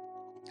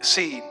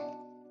seed.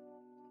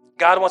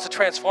 God wants to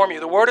transform you.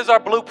 The word is our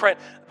blueprint.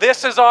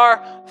 This is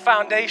our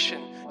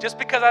foundation. Just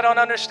because I don't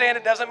understand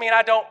it doesn't mean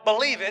I don't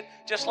believe it.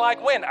 Just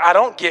like wind. I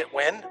don't get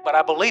wind, but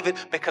I believe it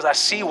because I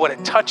see what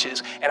it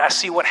touches and I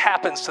see what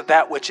happens to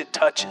that which it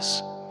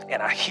touches.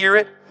 And I hear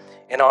it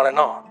and on and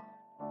on.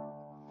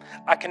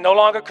 I can no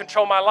longer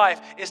control my life.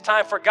 It's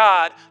time for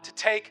God to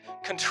take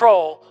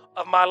control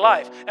of my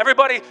life.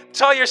 Everybody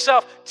tell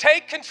yourself,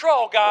 take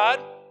control,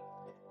 God.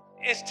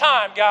 It's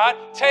time, God.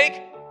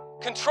 Take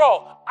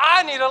control.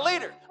 I need a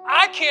leader.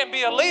 I can't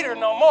be a leader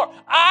no more.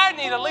 I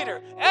need a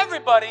leader.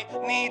 Everybody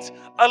needs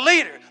a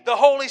leader. The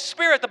Holy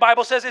Spirit, the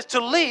Bible says, is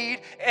to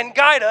lead and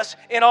guide us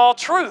in all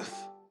truth.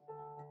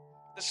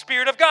 The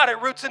Spirit of God,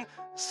 it roots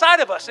inside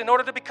of us. In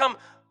order to become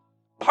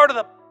part of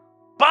the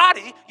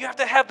body, you have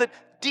to have the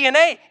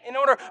DNA. In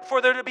order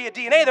for there to be a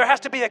DNA, there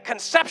has to be a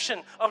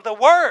conception of the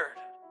Word.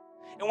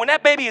 And when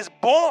that baby is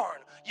born,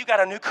 you got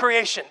a new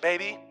creation,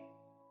 baby.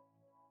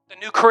 The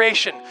new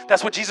creation.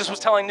 That's what Jesus was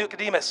telling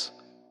Nicodemus.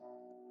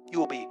 You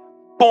will be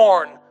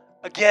born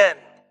again.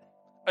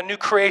 A new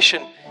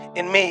creation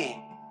in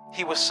me,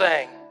 he was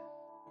saying.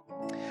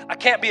 I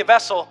can't be a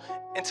vessel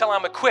until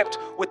I'm equipped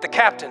with the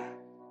captain.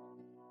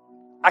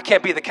 I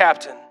can't be the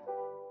captain.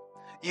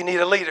 You need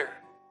a leader.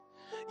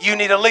 You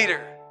need a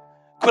leader.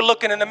 Quit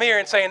looking in the mirror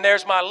and saying,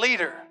 there's my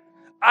leader.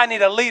 I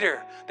need a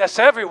leader that's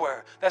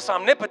everywhere, that's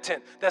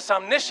omnipotent, that's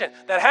omniscient,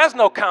 that has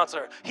no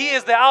counselor. He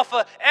is the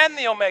Alpha and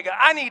the Omega.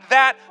 I need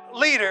that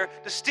leader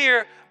to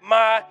steer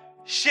my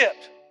ship.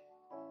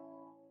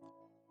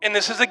 And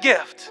this is a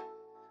gift.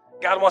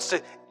 God wants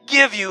to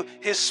give you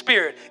his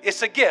Spirit.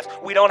 It's a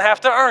gift. We don't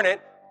have to earn it,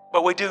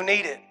 but we do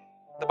need it,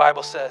 the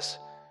Bible says.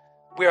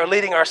 We are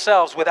leading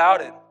ourselves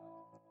without it.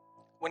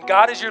 When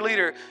God is your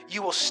leader,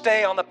 you will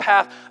stay on the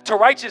path to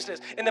righteousness.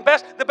 And the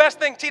best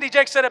thing, T.D.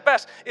 Jakes said it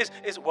best,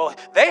 is well,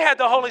 they had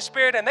the Holy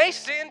Spirit and they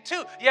sinned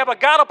too. Yeah, but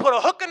God will put a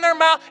hook in their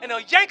mouth and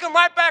he'll yank them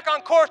right back on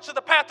course to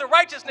the path of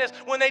righteousness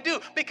when they do,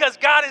 because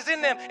God is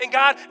in them and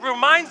God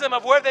reminds them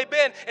of where they've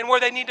been and where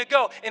they need to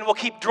go, and will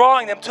keep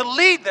drawing them to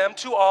lead them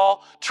to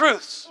all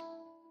truths.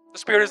 The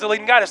Spirit is the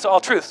leading guide us to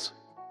all truths.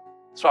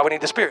 That's why we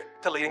need the Spirit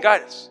to lead and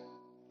guide us.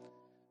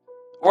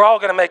 We're all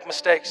going to make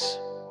mistakes.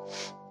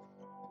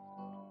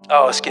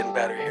 Oh, it's getting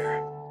better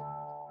here.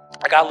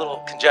 I got a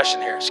little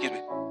congestion here, excuse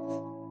me.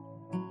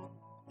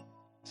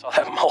 So I'll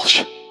have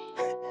mulch.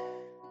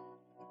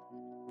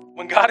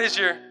 When God is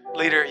your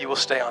leader, you will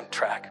stay on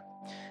track.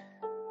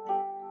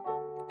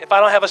 If I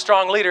don't have a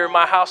strong leader,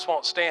 my house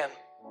won't stand.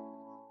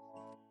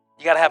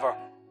 You got to have a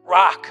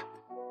rock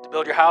to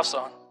build your house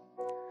on.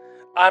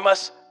 I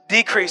must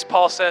decrease,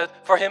 Paul said,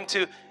 for him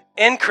to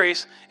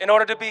increase. In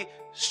order to be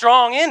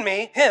strong in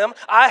me, him,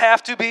 I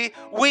have to be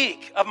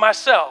weak of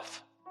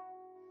myself.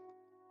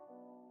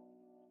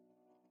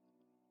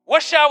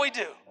 What shall we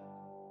do?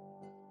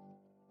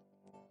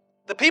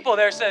 The people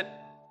there said,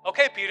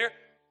 okay, Peter,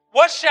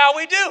 what shall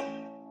we do?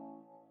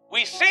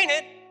 We've seen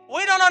it.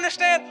 We don't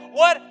understand.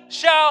 What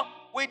shall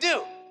we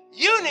do?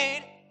 You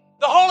need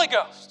the Holy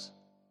Ghost,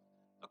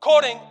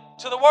 according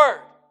to the Word.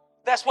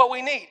 That's what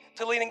we need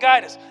to lead and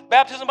guide us.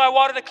 Baptism by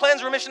water to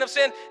cleanse, remission of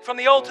sin from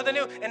the old to the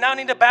new. And now we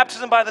need the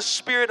baptism by the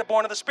Spirit,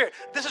 born of the Spirit.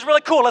 This is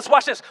really cool. Let's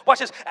watch this. Watch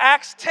this.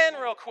 Acts 10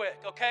 real quick,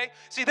 okay?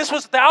 See, this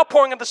was the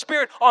outpouring of the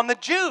Spirit on the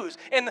Jews.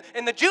 And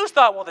the Jews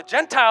thought, well, the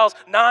Gentiles,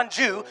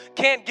 non-Jew,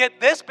 can't get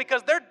this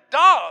because they're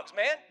dogs,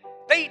 man.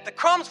 They eat the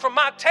crumbs from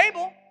my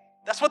table.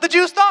 That's what the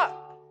Jews thought.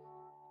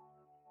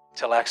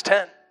 Till Acts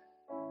 10.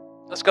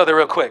 Let's go there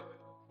real quick.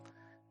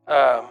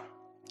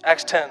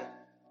 Acts 10.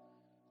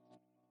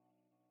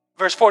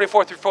 Verse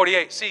 44 through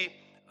 48. See,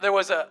 there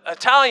was an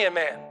Italian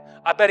man.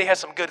 I bet he had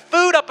some good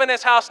food up in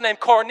his house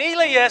named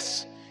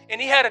Cornelius. And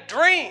he had a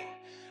dream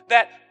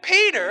that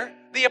Peter,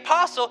 the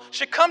apostle,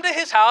 should come to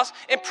his house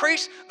and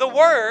preach the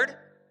word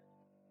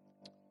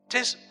to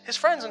his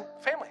friends and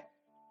family.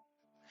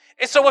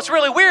 And so what's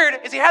really weird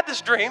is he had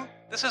this dream.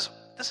 This is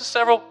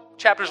several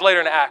chapters later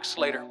in Acts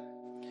later.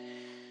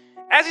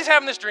 As he's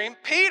having this dream,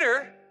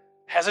 Peter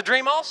has a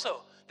dream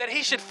also that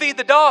he should feed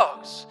the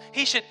dogs.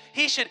 He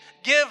should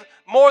give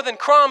more than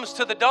crumbs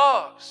to the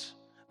dogs.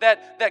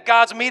 That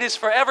God's meat is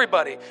for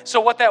everybody. So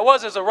what that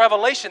was is a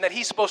revelation that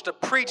he's supposed to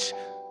preach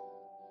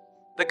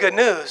the good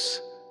news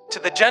to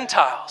the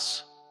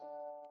Gentiles.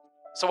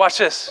 So watch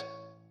this.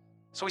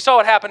 So we saw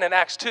what happened in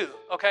Acts 2,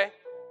 okay?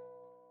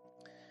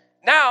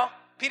 Now,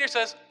 Peter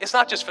says it's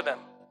not just for them.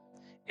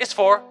 It's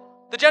for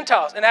the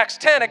Gentiles. In Acts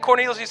 10 at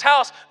Cornelius'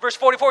 house, verse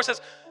 44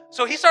 says,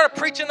 so he started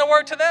preaching the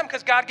word to them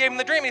because God gave him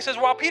the dream. He says,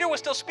 while Peter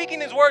was still speaking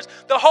these words,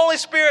 the Holy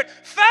Spirit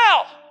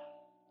fell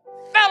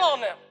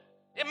on them.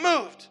 It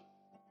moved.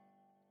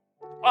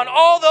 On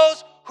all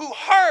those who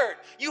heard.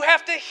 You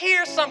have to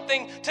hear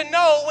something to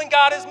know when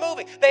God is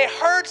moving. They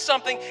heard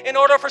something in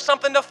order for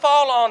something to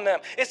fall on them.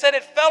 It said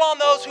it fell on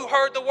those who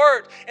heard the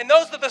word. And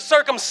those of the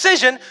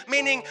circumcision,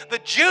 meaning the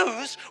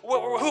Jews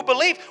who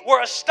believed,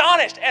 were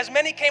astonished as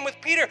many came with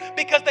Peter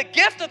because the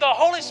gift of the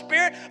Holy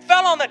Spirit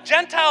fell on the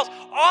Gentiles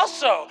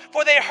also.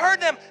 For they heard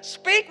them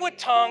speak with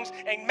tongues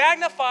and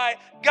magnify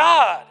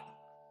God.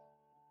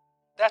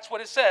 That's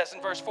what it says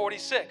in verse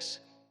 46.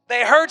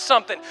 They heard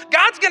something.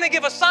 God's going to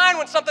give a sign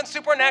when something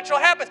supernatural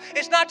happens.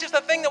 It's not just a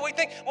thing that we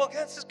think, well,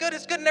 this is good,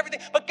 it's good and everything.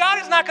 But God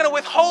is not going to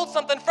withhold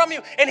something from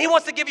you, and he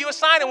wants to give you a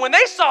sign. And when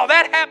they saw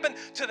that happen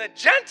to the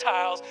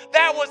Gentiles,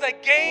 that was a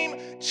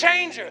game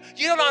changer.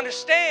 You don't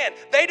understand.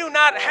 They do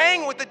not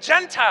hang with the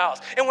Gentiles.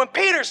 And when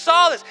Peter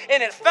saw this,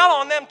 and it fell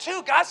on them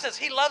too, God says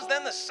he loves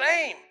them the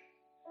same.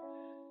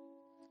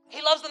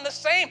 He loves them the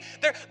same.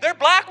 They're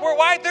black, we're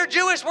white, they're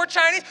Jewish, we're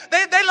Chinese.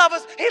 They love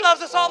us. He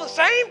loves us all the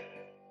same.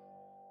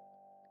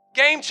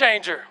 Game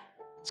changer.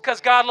 It's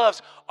because God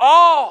loves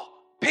all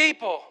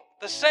people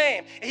the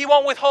same. He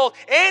won't withhold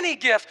any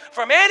gift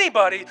from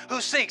anybody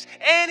who seeks.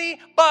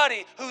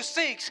 Anybody who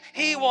seeks,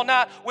 he will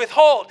not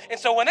withhold. And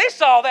so when they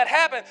saw that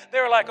happen,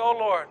 they were like, oh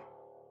Lord,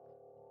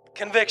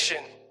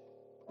 conviction.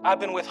 I've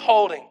been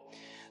withholding.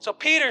 So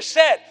Peter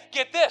said,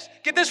 get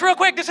this real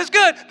quick. This is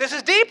good. This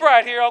is deep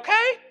right here,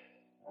 okay?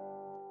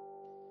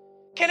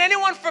 Can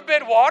anyone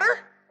forbid water?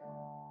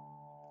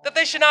 That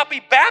they should not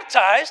be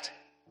baptized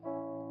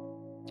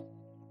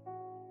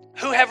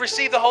who have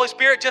received the Holy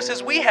Spirit just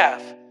as we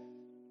have.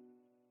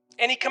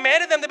 And he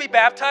commanded them to be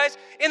baptized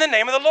in the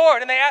name of the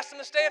Lord. And they asked them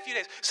to stay a few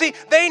days. See,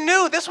 they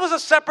knew this was a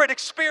separate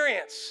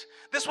experience.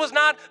 This was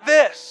not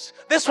this.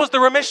 This was the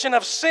remission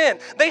of sin.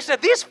 They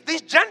said, these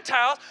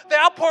Gentiles, the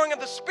outpouring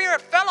of the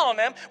Spirit fell on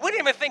them. We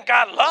didn't even think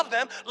God loved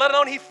them, let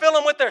alone he fill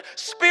them with their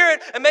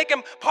spirit and make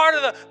them part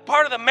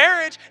of the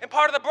marriage and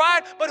part of the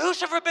bride. But who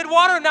should forbid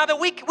water now that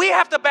we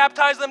have to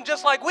baptize them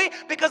just like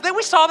because then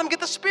we saw them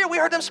get the Spirit. We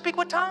heard them speak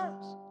with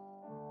tongues.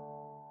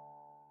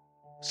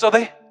 So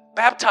they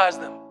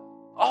baptized them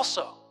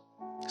also.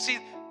 See,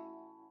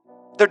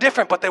 they're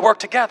different, but they work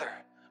together.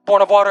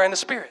 Born of water and the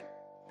Spirit.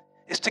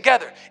 It's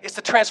together. It's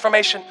the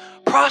transformation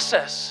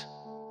process.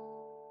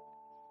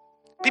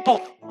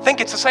 People think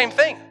it's the same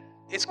thing.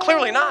 It's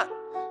clearly not.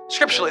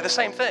 Scripturally, the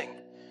same thing.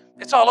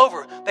 It's all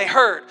over. They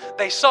heard,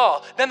 they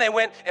saw, then they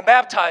went and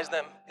baptized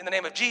them in the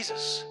name of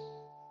Jesus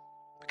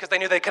because they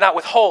knew they could not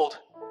withhold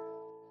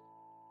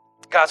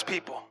God's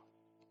people.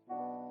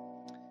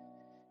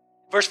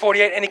 Verse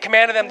 48, and he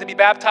commanded them to be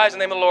baptized in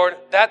the name of the Lord,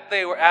 that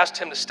they were asked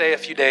him to stay a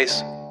few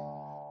days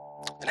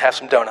and have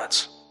some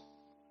donuts.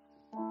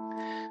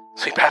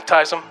 So he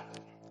baptized them,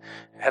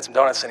 had some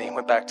donuts, and he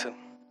went back to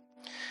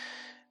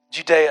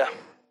Judea.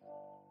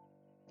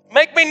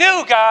 Make me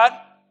new, God.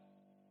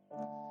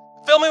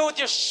 Fill me with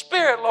your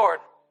Spirit, Lord.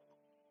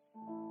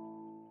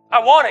 I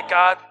want it,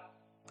 God.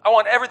 I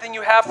want everything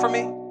you have for me.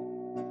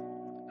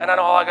 And I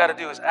know all I got to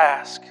do is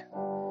ask.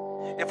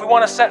 If we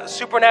want to set a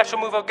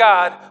supernatural move of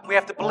God, we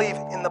have to believe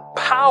in the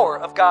power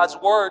of God's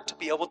word to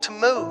be able to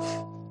move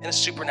in a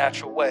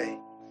supernatural way.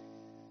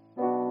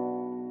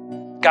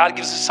 God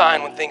gives a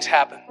sign when things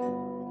happen.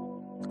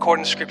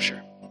 According to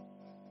Scripture,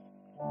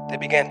 they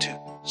began to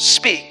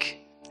speak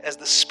as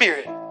the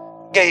Spirit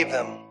gave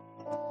them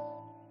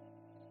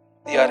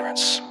the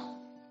utterance.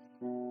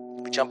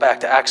 We jump back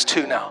to Acts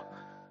 2 now.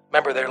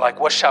 Remember, they're like,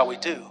 what shall we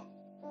do?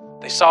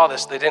 They saw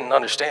this. They didn't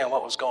understand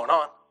what was going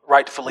on.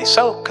 Rightfully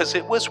so, because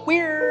it was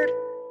weird.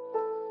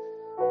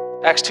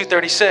 Acts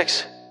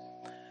 2:36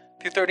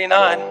 through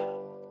 39.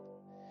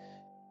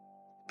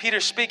 Peter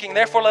speaking,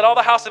 therefore let all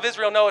the house of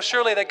Israel know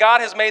assuredly that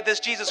God has made this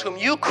Jesus whom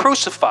you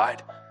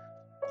crucified.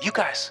 You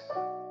guys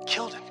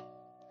killed him.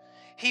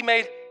 He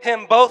made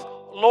him both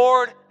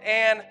Lord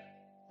and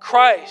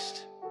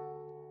Christ.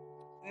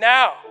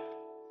 Now,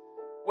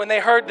 when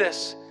they heard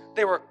this,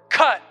 they were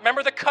cut.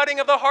 Remember the cutting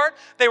of the heart?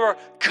 They were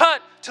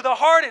cut to the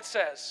heart, it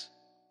says.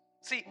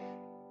 See,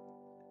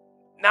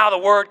 now the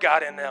word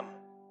got in them.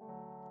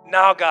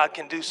 Now God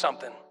can do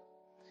something.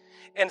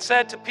 And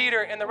said to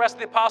Peter and the rest of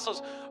the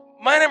apostles,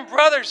 men and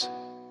brothers,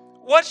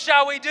 what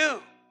shall we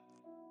do?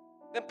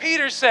 Then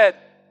Peter said,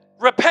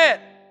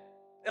 repent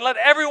and let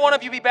every one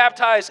of you be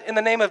baptized in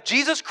the name of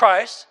Jesus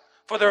Christ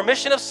for the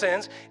remission of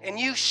sins, and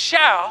you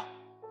shall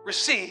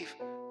receive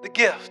the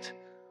gift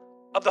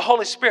of the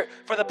Holy Spirit.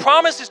 For the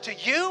promise is to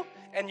you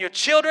and your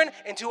children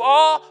and to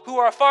all who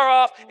are far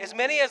off, as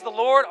many as the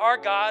Lord our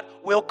God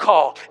will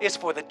call. It's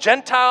for the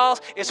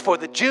Gentiles, it's for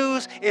the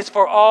Jews, it's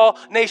for all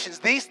nations.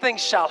 These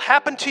things shall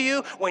happen to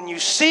you. When you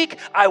seek,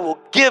 I will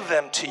give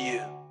them to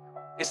you.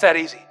 It's that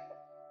easy.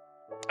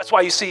 That's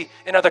why you see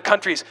in other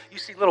countries, you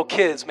see little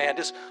kids, man,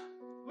 just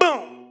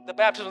boom, the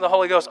baptism of the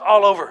Holy Ghost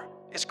all over.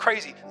 It's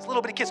crazy. It's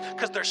little bitty kids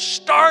because they're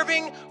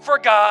starving for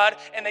God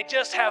and they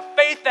just have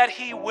faith that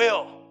He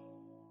will.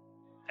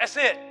 That's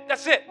it.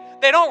 That's it.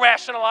 They don't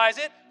rationalize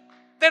it.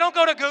 They don't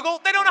go to Google.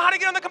 They don't know how to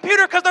get on the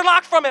computer because they're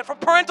locked from it, from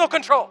parental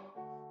control.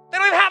 They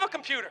don't even have a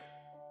computer.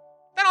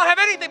 They don't have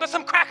anything but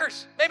some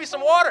crackers, maybe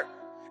some water.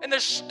 And they're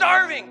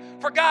starving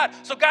for God.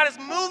 So God is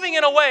moving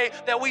in a way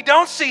that we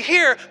don't see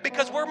here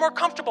because we're more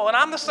comfortable. And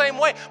I'm the same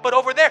way. But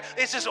over there,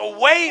 it's just a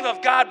wave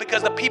of God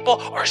because the people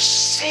are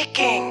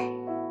seeking.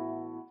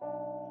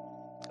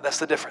 That's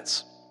the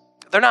difference.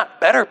 They're not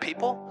better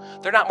people.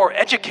 They're not more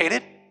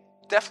educated.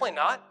 Definitely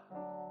not.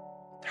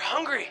 They're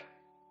hungry.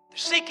 They're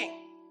seeking.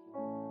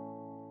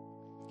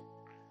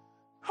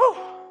 Whew.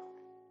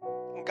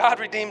 When God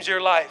redeems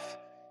your life,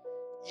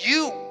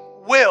 you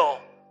will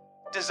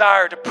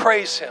desire to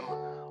praise Him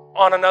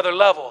on another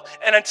level.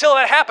 And until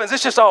that happens,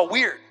 it's just all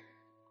weird.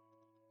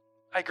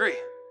 I agree.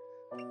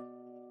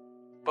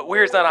 But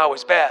weird's not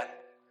always bad.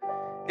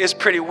 It's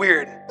pretty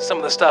weird, some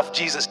of the stuff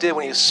Jesus did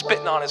when He was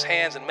spitting on His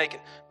hands and making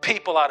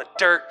people out of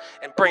dirt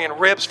and bringing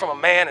ribs from a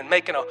man and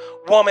making a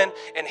woman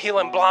and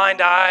healing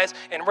blind eyes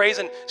and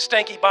raising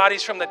stanky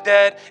bodies from the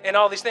dead and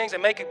all these things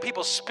and making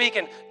people speak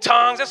in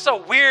tongues. That's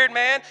so weird,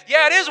 man.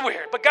 Yeah, it is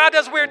weird. But God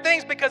does weird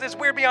things because it's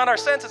weird beyond our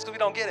senses because we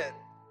don't get it.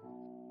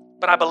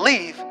 But I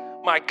believe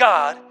my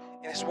God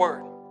in His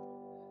word.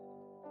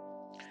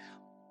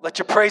 Let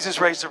your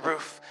praises raise the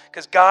roof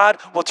because God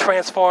will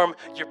transform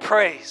your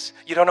praise.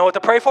 You don't know what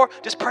to pray for?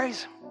 Just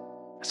praise Him.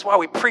 That's why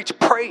we preach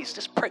praise.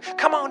 Just pray.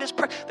 Come on, just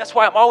pray. That's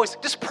why I'm always,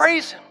 just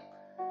praise Him.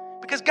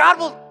 Because God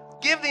will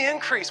give the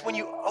increase when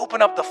you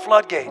open up the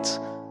floodgates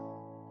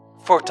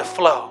for it to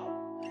flow.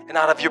 And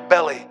out of your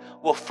belly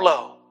will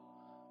flow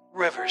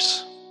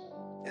rivers,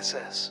 it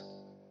says.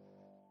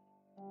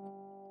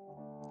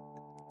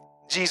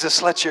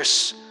 Jesus, let your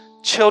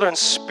children's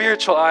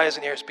spiritual eyes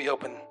and ears be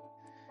open.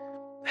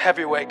 Have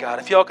your way, God.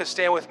 If y'all could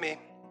stand with me.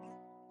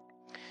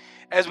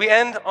 As we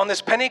end on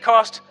this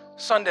Pentecost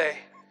Sunday,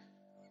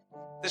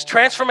 this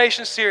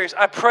transformation series,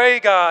 I pray,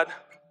 God,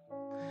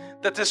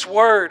 that this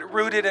word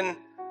rooted in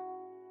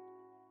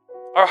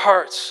our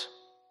hearts,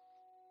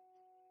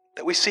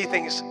 that we see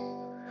things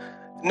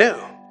new,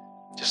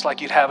 just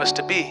like you'd have us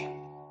to be.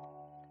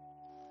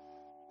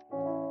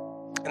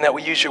 And that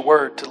we use your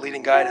word to lead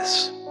and guide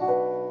us.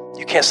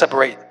 We can't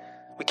separate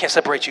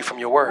you from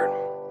your word.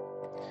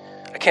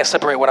 I can't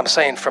separate what I'm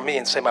saying from me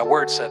and say my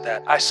word said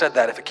that. I said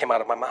that if it came out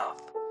of my mouth.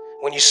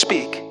 When you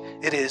speak,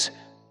 it is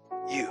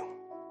you.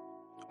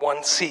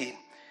 One seed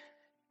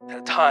at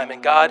a time.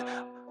 And God,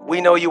 we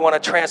know you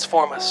want to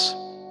transform us.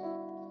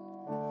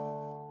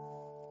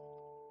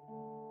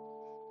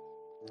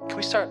 Can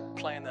we start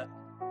playing that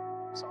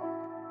song?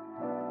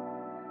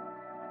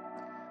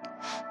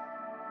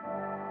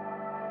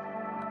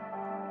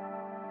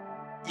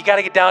 You got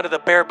to get down to the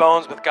bare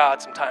bones with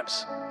God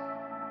sometimes.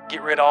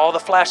 Get rid of all the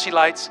flashy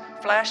lights.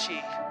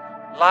 Flashy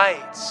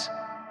lights.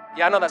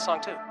 Yeah, I know that song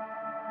too.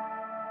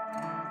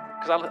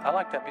 Because I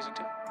like that music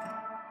too.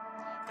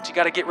 But you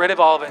got to get rid of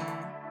all of it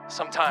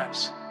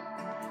sometimes.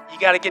 You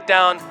got to get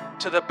down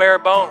to the bare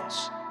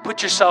bones.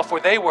 Put yourself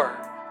where they were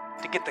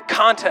to get the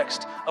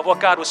context of what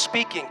God was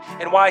speaking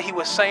and why He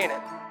was saying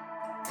it.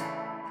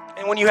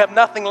 And when you have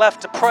nothing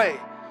left to pray,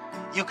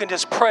 you can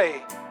just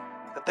pray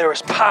that there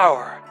is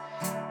power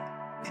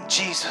in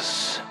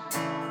Jesus.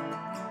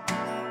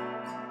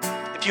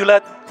 If you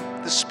let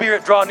the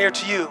Spirit draw near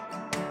to you,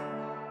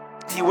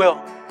 He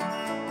will.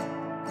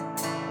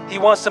 He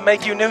wants to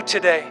make you new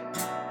today.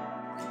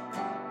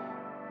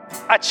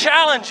 I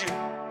challenge you.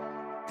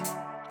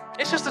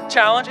 It's just a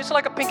challenge. It's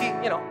like a pinky,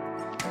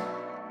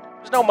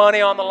 there's no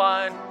money on the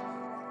line.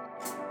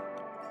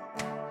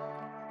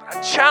 But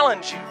I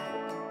challenge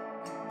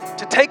you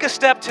to take a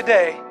step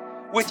today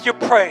with your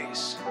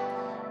praise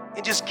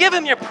and just give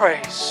Him your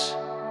praise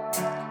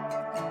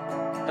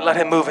and let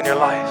Him move in your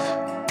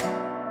life.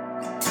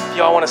 If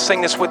y'all want to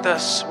sing this with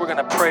us, we're going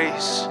to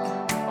praise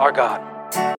our God.